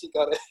sees that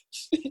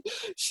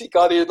she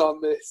got in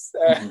on this.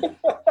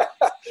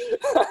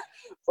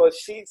 But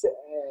she's.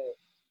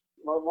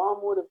 My mom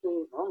would have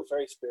been. I'm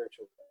very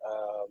spiritual,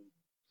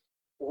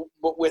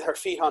 but with her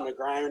feet on the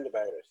ground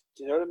about it.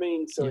 Do you know what I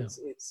mean? So yeah.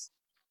 It's.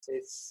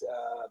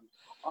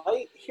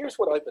 Here's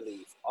what I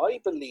believe. I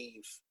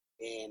believe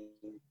in.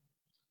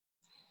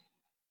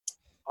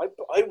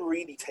 I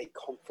really take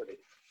comfort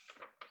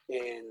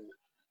in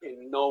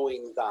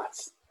knowing that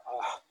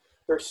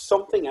there's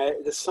something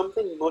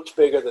much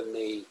bigger than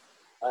me.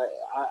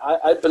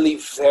 I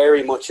believe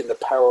very much in the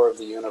power of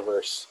the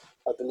universe.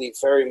 I believe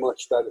very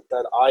much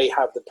that I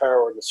have the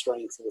power and the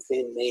strength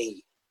within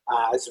me,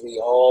 as we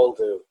all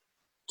do,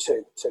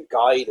 to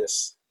guide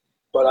us.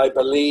 But I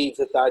believe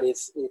that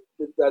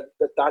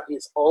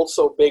is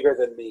also bigger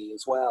than me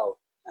as well.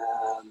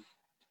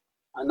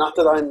 And not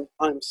that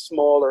I'm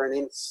smaller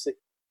and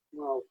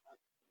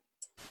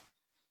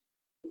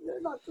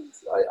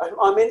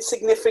I'm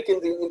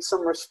insignificant in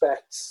some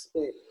respects,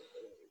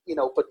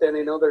 but then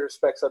in other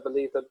respects, I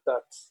believe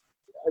that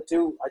I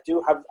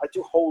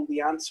do hold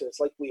the answers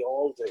like we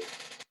all do.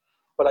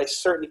 But I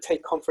certainly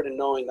take comfort in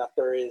knowing that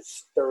there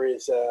is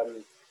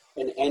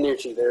an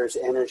energy. There is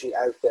energy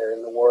out there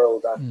in the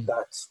world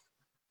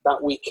that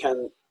we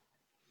can,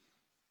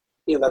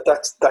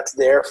 that's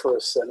there for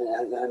us and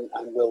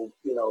will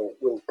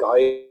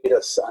guide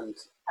us and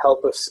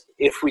help us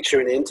if we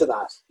tune into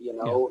that,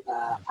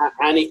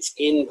 and it's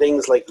in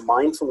things like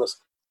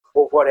mindfulness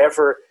or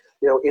whatever,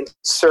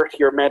 insert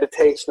your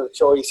meditation of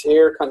choice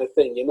here kind of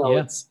thing,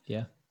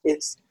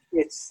 It's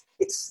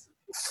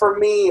for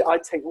me, I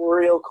take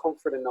real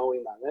comfort in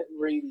knowing that. It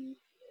really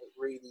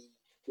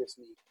gives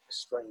me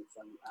strength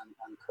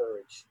and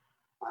courage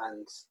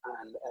and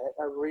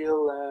a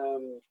real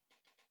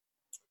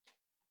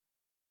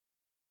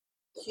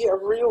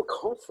real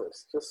comfort,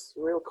 just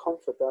real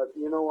comfort that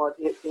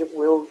it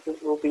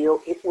will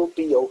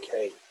be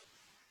okay.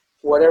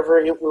 Whatever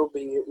it will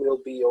be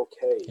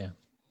okay. Yeah.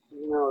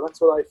 That's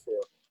what I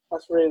feel.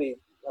 That's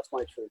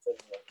my truth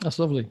anyway. That's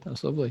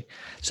lovely.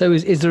 So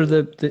is there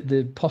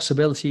the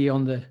possibility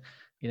on the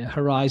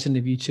horizon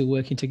of you two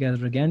working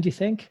together again, do you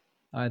think?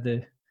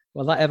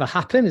 Will that ever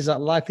happen? Is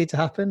that likely to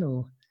happen?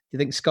 Or do you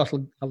think Scott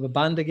will have a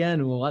band again?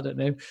 Or I don't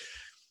know.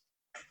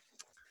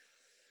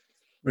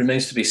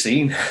 Remains to be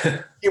seen.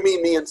 You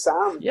mean me and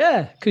Sam?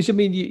 Yeah, because you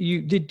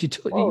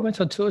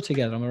went on tour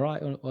together, am I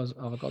right? Or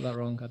have I got that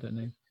wrong? I don't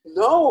know.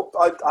 No,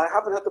 I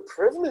haven't had the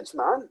privilege,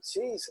 man.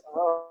 Jeez.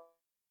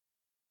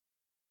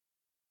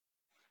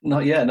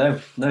 Not yet,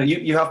 no.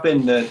 You have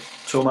been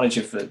tour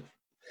manager for.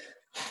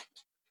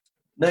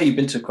 No, you've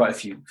been to quite a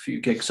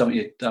few gigs, haven't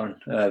you, Darren?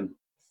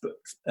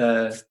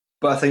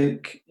 But I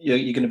think you're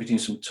going to be doing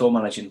some tour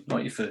managing,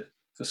 aren't you, for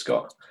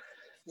Scott?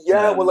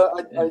 Yeah,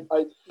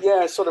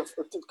 I sort of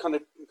kind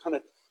of.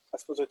 I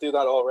suppose I do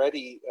that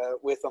already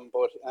with them,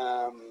 but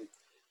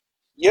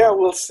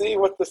we'll see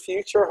what the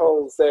future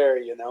holds there.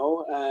 In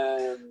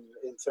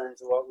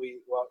terms of what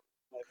maybe.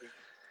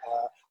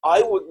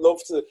 I would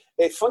love to.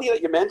 It's funny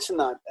that you mentioned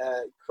that,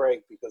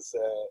 Craig, because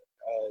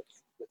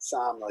with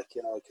Sam,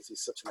 because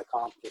he's such an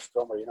accomplished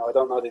drummer. I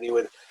don't know that he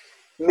would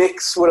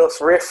mix with us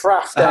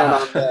riff-raff down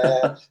on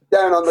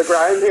the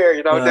ground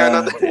here. Down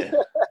on the.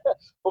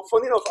 But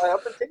funny enough, I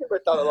have been thinking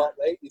about that a lot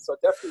lately. So I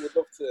definitely would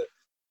love to.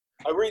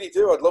 I really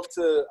do. I'd love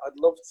to.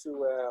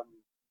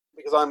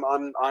 Because I'm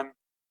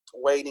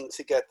waiting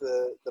to get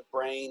the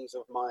brains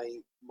of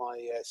my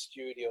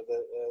studio,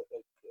 the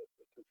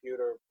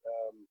computer.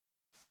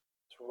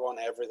 Run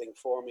everything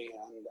for me,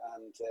 and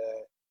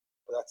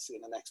that's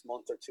in the next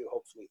month or two.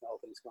 Hopefully, all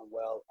things going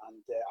well. And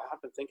I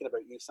have been thinking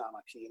about you, Sam,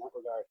 actually, in that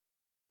regard.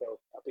 So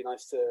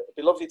it'd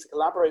be lovely to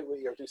collaborate with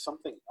you or do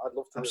something. I'd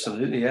love to.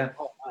 Absolutely, yeah.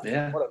 Oh,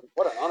 yeah.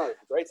 What an honour!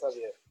 Great to have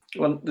you.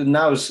 Well,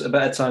 now's a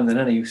better time than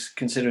any,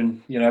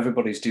 considering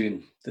everybody's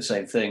doing the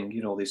same thing.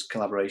 All these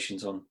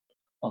collaborations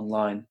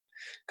online.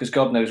 because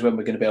God knows when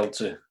we're going to be able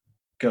to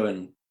go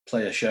and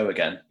play a show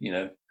again.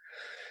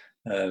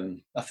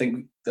 I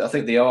think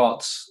the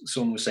arts.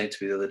 Someone was saying to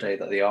me the other day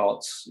that the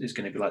arts is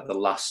going to be like the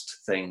last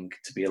thing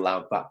to be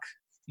allowed back.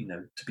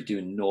 To be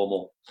doing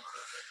normal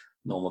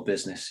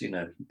business.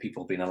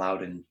 People being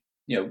allowed in.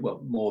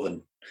 More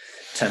than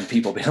 10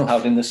 people being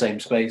allowed in the same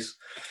space.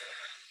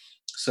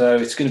 So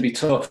it's going to be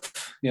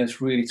tough.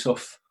 It's really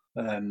tough.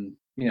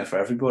 For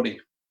everybody.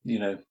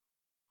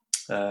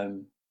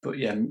 But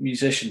yeah,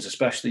 musicians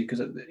especially, because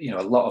a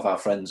lot of our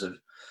friends are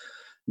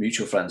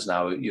mutual friends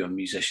now.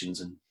 Musicians,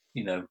 and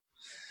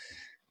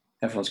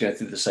everyone's going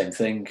through the same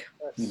thing.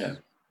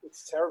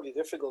 It's terribly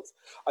difficult.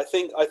 I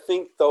think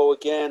though,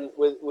 again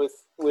with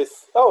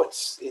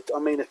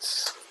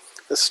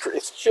it's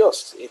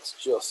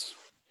just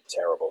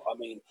terrible. I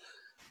mean,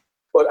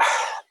 but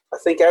I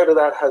think out of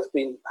that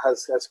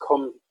has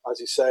come, as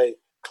you say,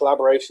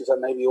 collaborations that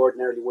maybe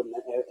ordinarily wouldn't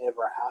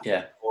ever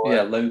happen.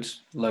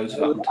 Loads of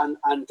them.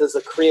 And there's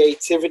a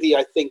creativity,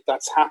 I think,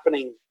 that's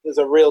happening. There's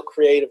a real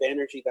creative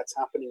energy that's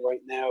happening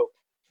right now.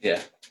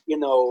 Yeah.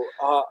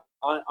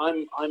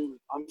 I'm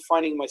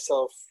finding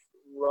myself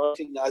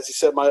writing. As I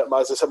said,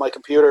 my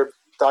computer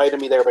died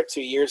on me there about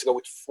 2 years ago,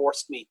 which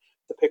forced me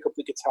to pick up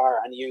the guitar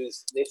and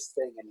use this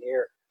thing in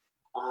here.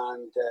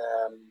 And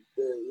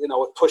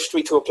it pushed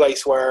me to a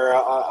place where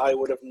I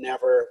would have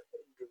never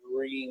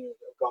dreamed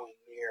of going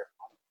near.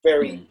 I'm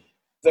very,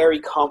 very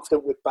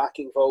confident with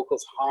backing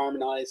vocals,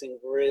 harmonizing.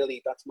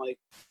 Really, that's my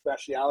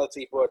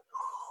speciality. But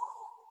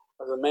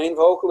as a main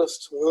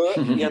vocalist,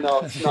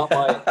 it's not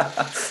my,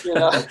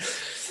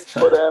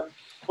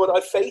 But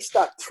I faced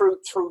that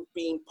through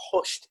being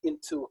pushed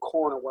into a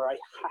corner where I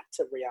had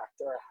to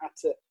react, or I had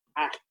to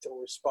act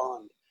or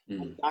respond.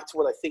 And that's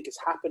what I think has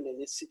happened in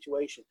this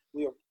situation.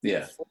 We are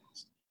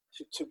forced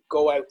to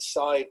go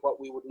outside what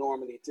we would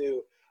normally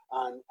do.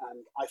 And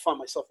I find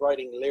myself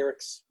writing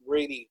lyrics,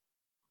 really,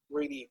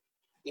 really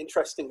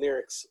interesting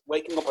lyrics,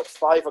 waking up at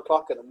 5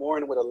 o'clock in the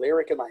morning with a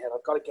lyric in my head.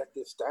 I've got to get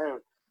this down,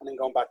 and then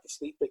going back to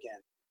sleep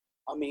again.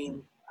 I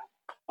mean,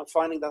 I'm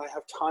finding that I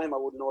have time I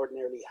wouldn't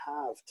ordinarily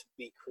have to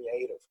be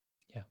creative.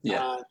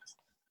 Yeah. And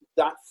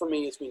that for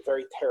me has been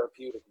very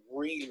therapeutic,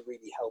 really,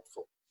 really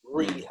helpful.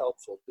 Really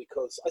helpful,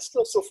 because I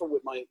still suffer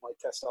with my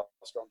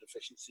testosterone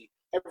deficiency.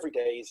 Every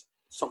day is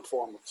some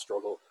form of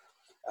struggle.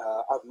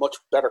 I have much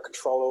better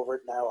control over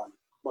it now, and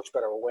much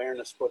better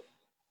awareness. But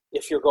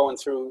if you're going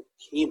through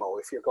chemo,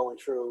 if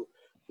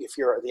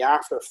you're the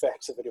after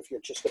effects of it, if you're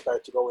just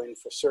about to go in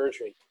for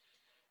surgery,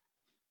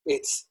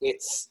 it's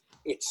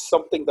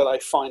something that I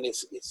find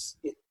is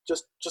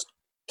just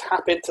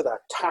tap into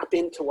that, tap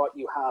into what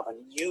you have,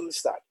 and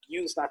use that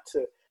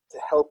to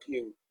help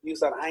you. Use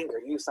that anger,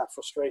 use that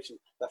frustration,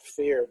 that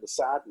fear, the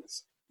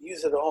sadness.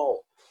 Use it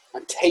all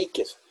and take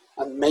it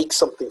and make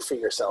something for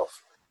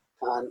yourself.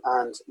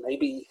 And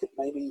maybe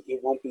it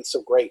won't be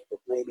so great,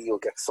 but maybe you'll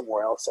get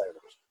somewhere else out of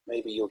it.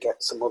 Maybe you'll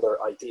get some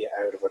other idea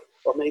out of it,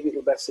 or maybe it's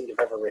the best thing you've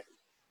ever written.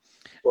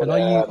 But, and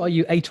are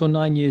you 8 or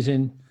 9 years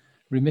in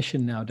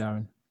remission now,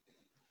 Darryn?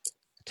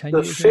 10 the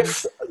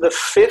years? The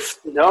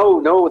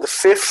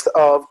 5th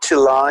of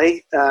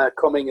July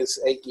coming is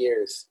 8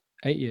 years.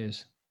 8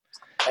 years.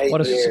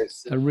 8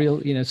 years. A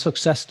real,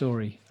 success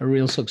story. A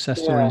real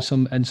success story,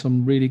 and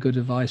some really good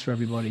advice for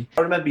everybody.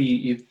 I remember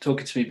you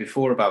talking to me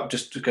before about,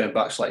 just going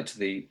back slightly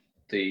to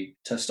the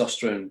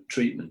testosterone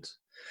treatment,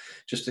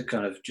 just to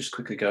kind of just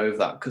quickly go over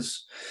that,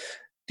 because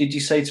did you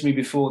say to me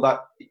before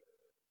that,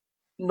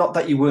 not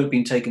that you weren't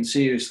being taken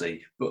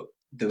seriously, but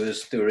there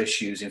were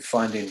issues in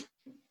finding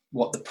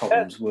what the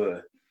problems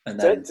were, and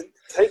then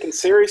taken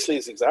seriously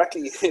is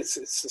exactly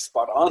it's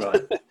spot on.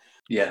 Right.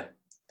 Yeah.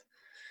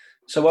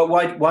 So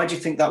why do you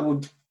think that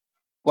would?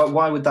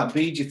 Why would that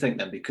be? Do you think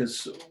then?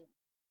 Because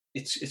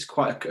it's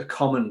quite a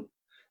common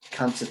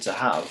cancer to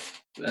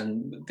have,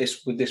 and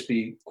would this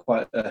be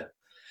quite a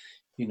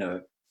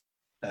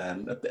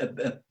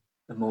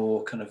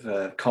more kind of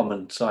a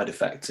common side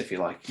effect, if you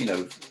like,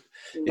 if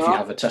you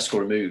have a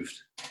testicle removed?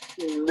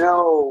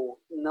 No,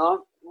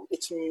 not.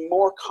 It's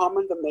more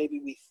common than maybe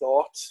we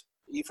thought,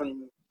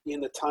 even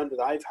in the time that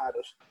I've had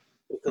it,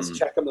 because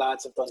Checkham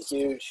lads have done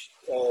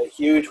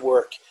huge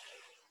work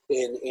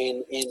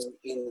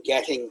in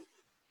getting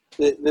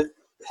the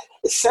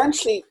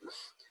essentially.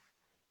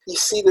 You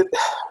see that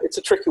it's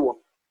a tricky one.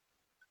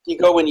 You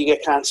go when you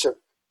get cancer,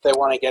 they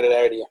want to get it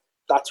out of you.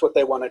 That's what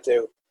they want to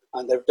do,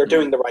 and they're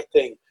doing the right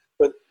thing.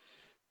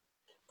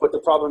 But the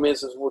problem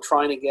is we're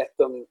trying to get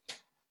them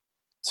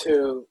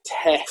to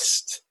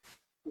test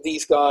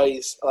these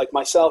guys like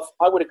myself.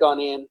 I would have gone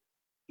in.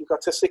 You've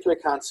got testicular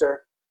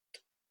cancer,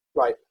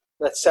 right?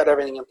 Let's set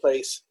everything in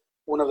place.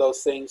 One of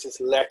those things is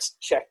let's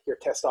check your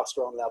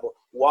testosterone level.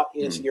 What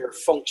is your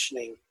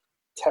functioning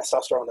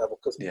testosterone level?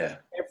 Because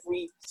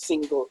every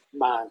single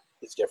man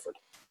is different.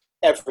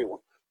 Everyone.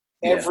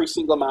 Every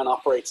single man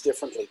operates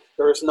differently.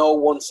 There is no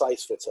one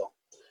size fits all.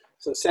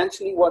 So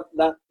essentially what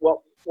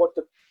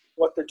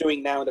they're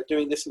doing now, and they're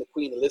doing this in the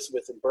Queen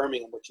Elizabeth in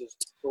Birmingham, which is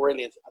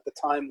brilliant. At the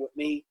time with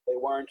me, they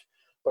weren't.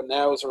 But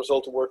now as a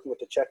result of working with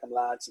the Checkham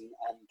lads and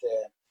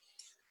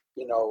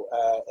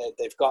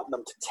they've gotten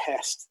them to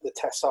test the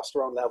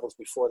testosterone levels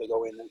before they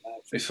go in.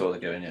 Before they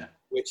go in, yeah.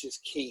 Which is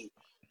key,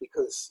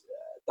 because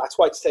that's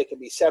why it's taken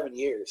me 7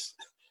 years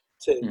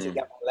to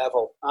get my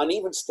level. And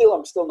even still,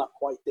 I'm still not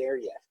quite there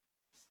yet.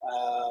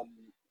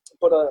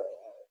 But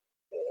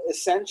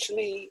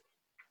essentially,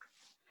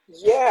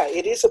 yeah,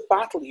 it is a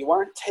battle. You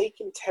aren't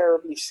taken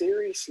terribly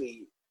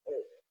seriously.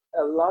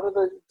 A lot of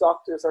the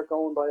doctors are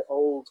going by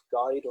old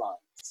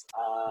guidelines.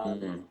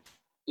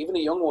 Even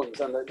the young ones,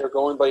 and they're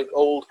going by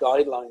old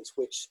guidelines,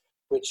 which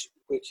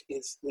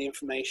is, the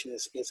information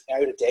is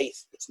out of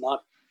date. It's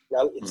not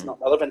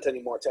relevant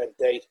anymore. It's out of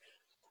date,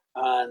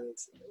 and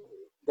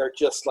they're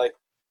just like,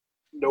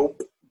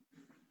 nope,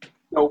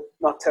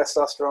 not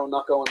testosterone,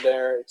 not going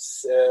there.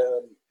 It's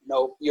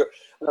no,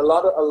 and a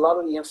lot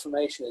of the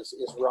information is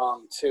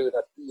wrong too.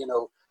 That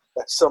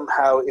that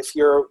somehow, if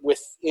you're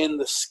within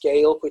the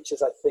scale, which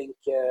is I think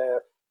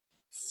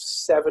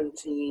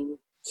 17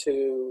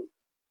 to.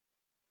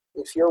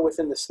 If you're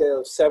within the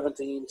scale of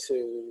 17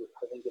 to,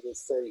 I think it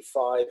is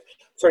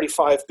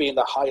 35 being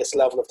the highest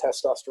level of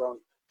testosterone,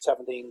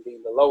 17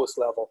 being the lowest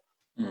level.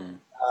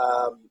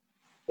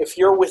 If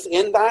you're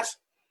within that,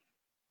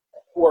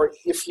 or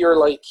if you're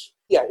like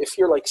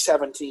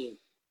 17,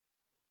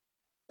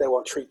 they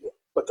won't treat you.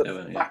 But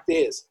the fact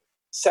is,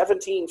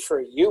 17 for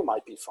you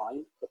might be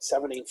fine, but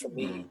 17 for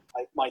me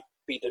might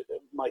be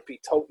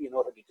totally and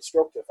utterly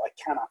destructive. I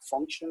cannot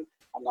function.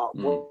 I'm not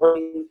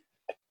working.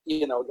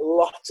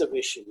 Lots of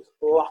issues,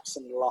 lots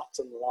and lots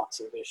and lots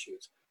of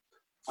issues.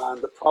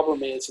 And the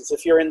problem is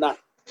if you're in that,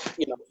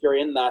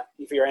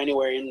 if you're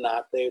anywhere in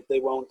that, they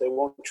won't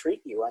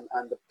treat you.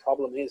 And the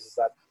problem is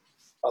that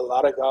a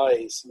lot of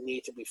guys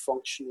need to be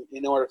functioning.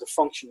 In order to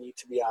function, need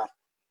to be at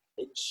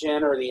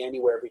generally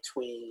anywhere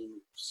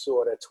between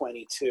sort of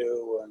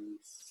 22 and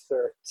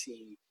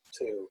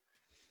 32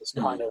 is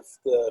kind of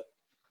the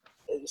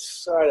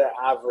sort of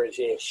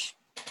average-ish.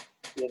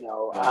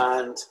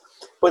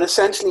 But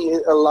essentially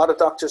a lot of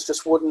doctors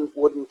just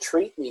wouldn't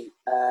treat me.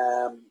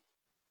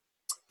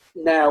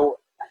 Now,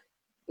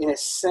 in a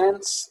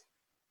sense,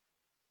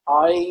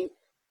 I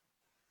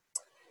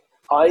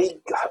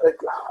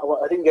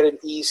didn't get it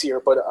easier,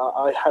 but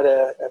I had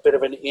a bit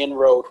of an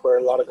inroad where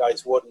a lot of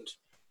guys wouldn't.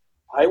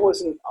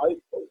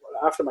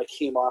 After my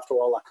chemo, after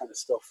all that kind of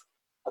stuff,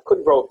 I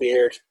couldn't grow a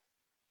beard,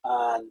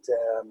 and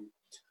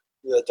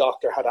the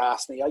doctor had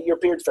asked me, "Your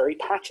beard's very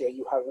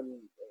patchy.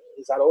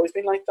 Has that always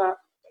been like that?"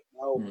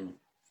 No.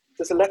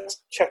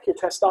 Let's check your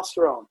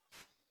testosterone.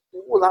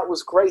 Well, that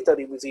was great that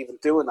he was even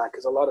doing that,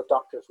 because a lot of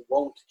doctors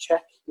won't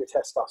check your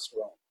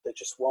testosterone. They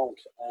just won't.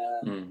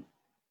 And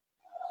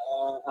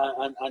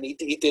he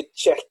did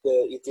check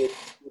he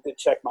did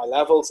check my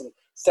levels and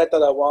said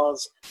that I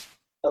was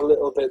a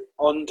little bit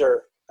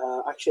under.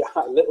 Actually,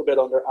 a little bit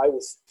under. I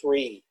was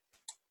 3.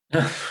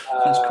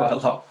 That's quite a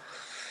lot.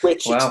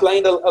 Which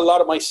explained a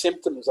lot of my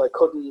symptoms. I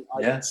could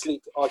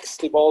sleep. I could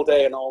sleep all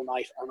day and all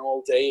night and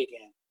all day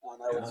again. And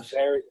I was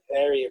very,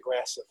 very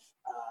aggressive.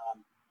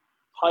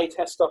 High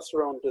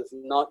testosterone does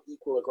not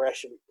equal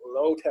aggression.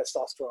 Low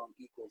testosterone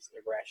equals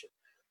aggression.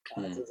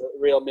 There's a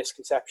real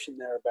misconception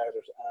there about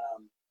it.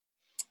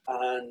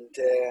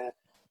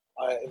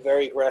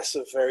 Very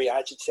aggressive, very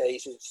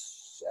agitated,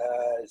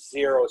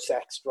 zero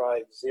sex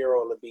drive,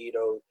 zero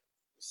libido,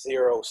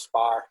 zero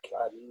spark.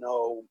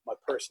 My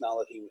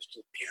personality was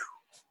just pew.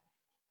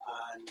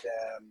 And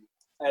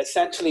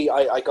essentially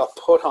I got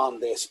put on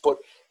this, but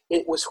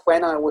it was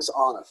when I was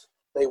on it.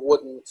 A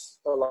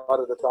lot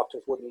of the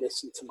doctors wouldn't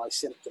listen to my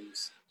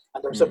symptoms.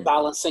 And there's a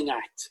balancing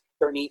act.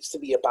 There needs to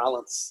be a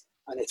balance,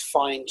 and it's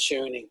fine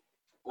tuning.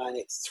 And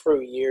it's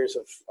through years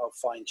of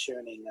fine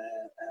tuning.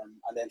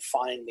 And then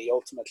finally,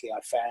 ultimately,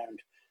 I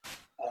found,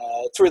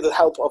 through the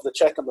help of the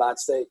Checkham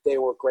lads, they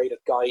were great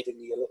at guiding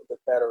me a little bit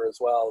better as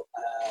well.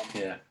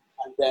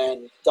 And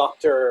then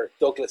Dr.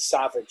 Douglas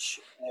Savage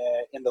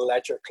in the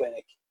Ledger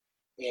Clinic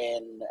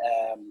in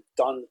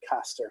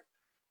Doncaster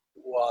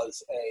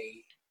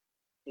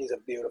he's a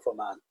beautiful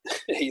man.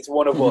 He's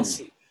one of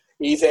us.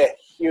 He's a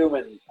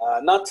human.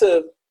 Not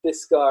to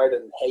discard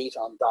and hate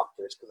on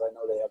doctors, because I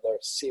know they have their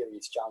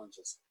serious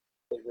challenges.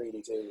 They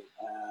really do.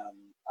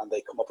 And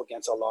they come up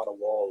against a lot of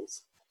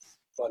walls.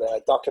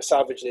 But Dr.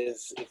 Savage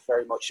is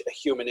very much a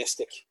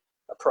humanistic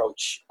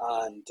approach.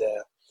 And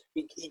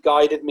he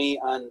guided me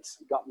and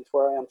got me to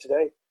where I am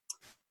today.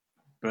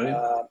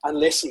 Brilliant. And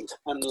listened.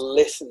 And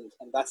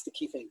that's the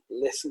key thing.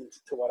 Listened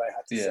to what I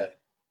had to say.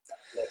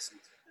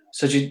 Listened.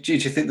 So do you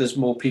think there's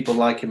more people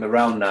like him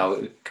around now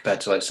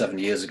compared to like 7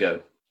 years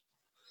ago?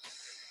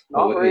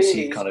 Not or really. Is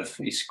he kind of,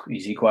 is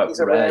he quite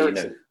rare, you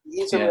know?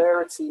 He's a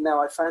rarity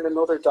now. I found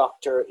another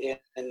doctor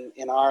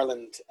in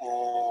Ireland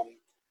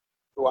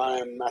who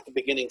I'm at the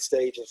beginning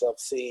stages of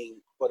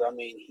seeing, but I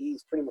mean,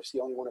 he's pretty much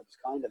the only one of his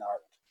kind in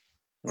Ireland.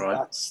 Right.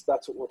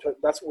 That's what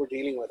we're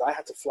dealing with. I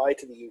had to fly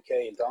to the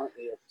UK and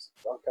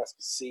Doncaster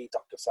to see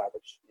Dr.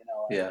 Savage, and,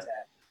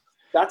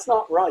 that's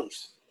not right.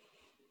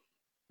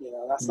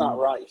 That's not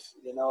right.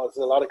 There's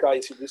a lot of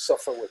guys who do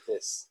suffer with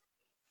this.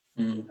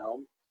 But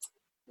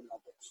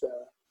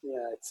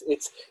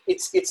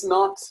It's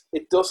not.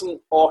 It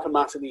doesn't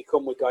automatically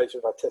come with guys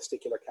who've had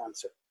testicular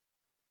cancer.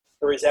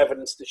 There is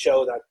evidence to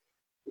show that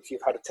if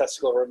you've had a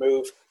testicle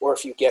removed, or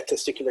if you get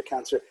testicular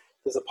cancer,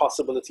 there's a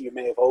possibility you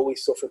may have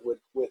always suffered with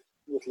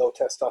low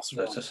testosterone.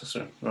 Low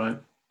testosterone, right?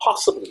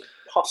 Possibly.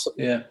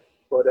 Yeah.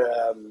 But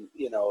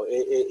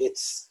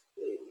it's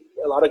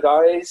a lot of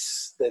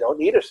guys, they don't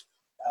need it.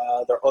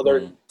 Their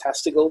other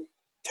testicle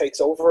takes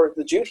over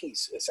the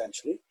duties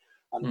essentially,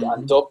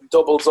 and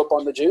doubles up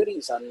on the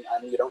duties, and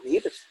you don't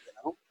need it,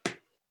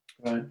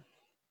 Right.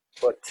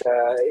 But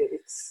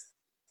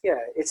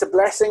it's a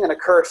blessing and a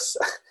curse.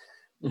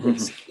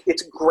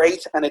 It's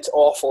great and it's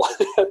awful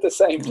at the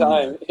same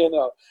time,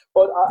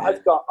 But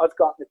I've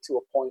gotten it to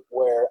a point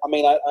where, I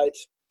mean, I'd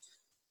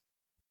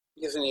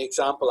using the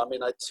example. I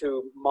mean, I had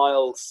 2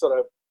 mild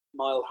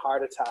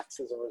heart attacks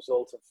as a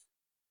result of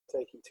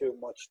taking too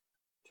much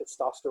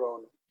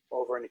testosterone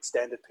over an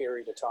extended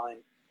period of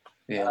time.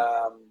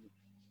 Yeah.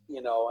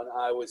 And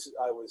I was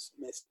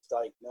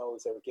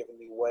misdiagnosed. They were giving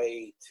me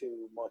way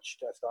too much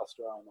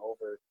testosterone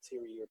over a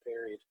 2-year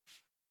period.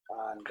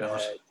 And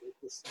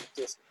it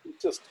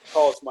just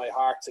caused my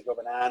heart to go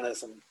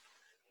bananas. And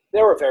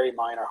they were very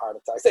minor heart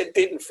attacks. They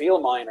didn't feel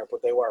minor,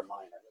 but they were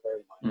minor,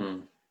 very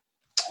minor.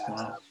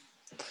 Wow.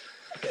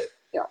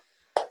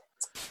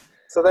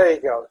 So there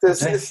you go.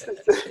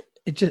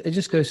 It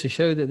just goes to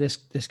show that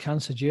this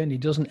cancer journey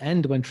doesn't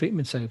end when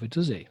treatment's over,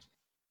 does it?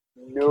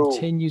 No. It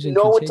continues and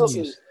continues. It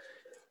doesn't.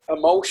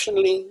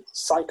 Emotionally,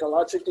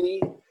 psychologically,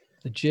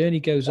 the journey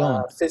goes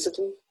on.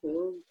 Physically,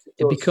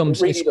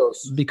 it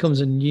does.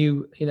 becomes a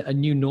new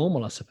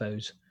normal, I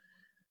suppose.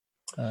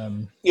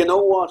 You know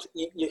what?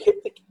 You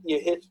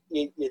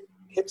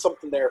hit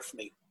something there for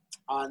me,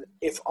 and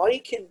if I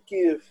can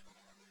give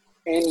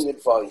any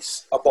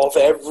advice above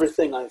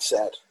everything I've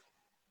said,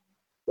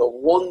 the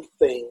one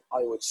thing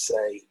I would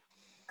say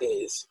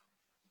is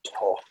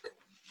talk.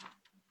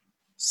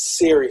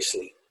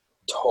 Seriously,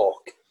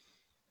 talk.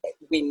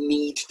 We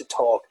need to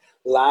talk.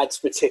 Lads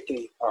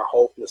particularly are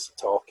hopeless at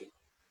talking.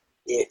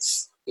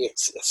 It's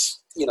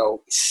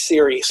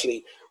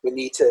seriously, we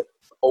need to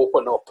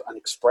open up and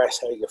express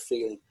how you're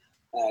feeling.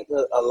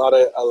 A lot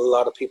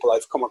of people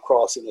I've come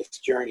across in this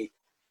journey,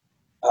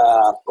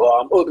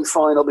 I'll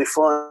be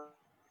fine,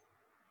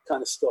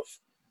 kind of stuff.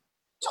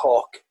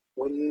 Talk.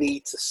 We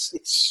need to.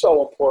 It's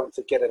so important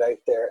to get it out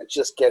there and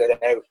just get it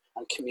out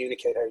and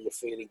communicate how you're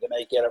feeling. You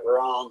may get it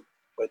wrong,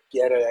 but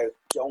get it out.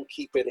 Don't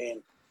keep it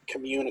in.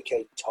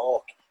 Communicate.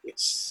 Talk.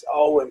 It's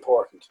so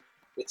important.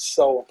 It's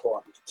so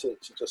important to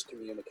just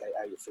communicate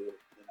how you feel.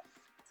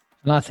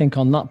 And I think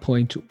on that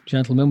point,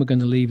 gentlemen, we're going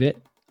to leave it.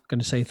 I'm going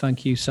to say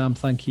thank you, Sam.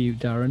 Thank you,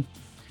 Darryn.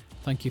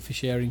 Thank you for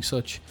sharing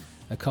such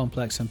a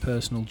complex and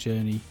personal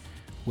journey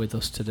with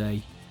us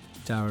today,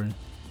 Darryn.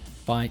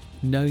 By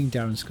knowing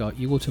Darryn Scott,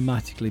 you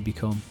automatically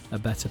become a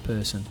better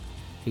person.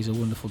 He's a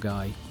wonderful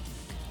guy.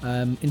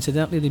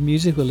 Incidentally, the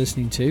music we're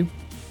listening to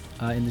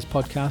in this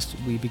podcast,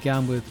 we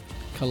began with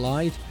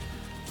Collide,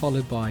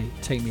 followed by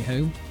Take Me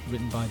Home,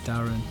 written by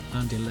Darryn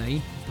and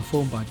Elaine,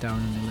 performed by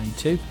Darryn and Elaine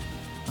too.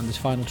 And this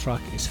final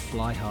track is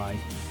Fly High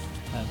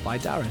by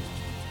Darryn.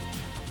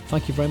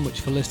 Thank you very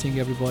much for listening,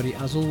 everybody.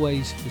 As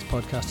always, this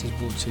podcast is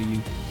brought to you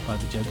by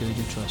the Joe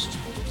Gilligan Trust.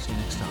 See you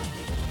next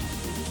time.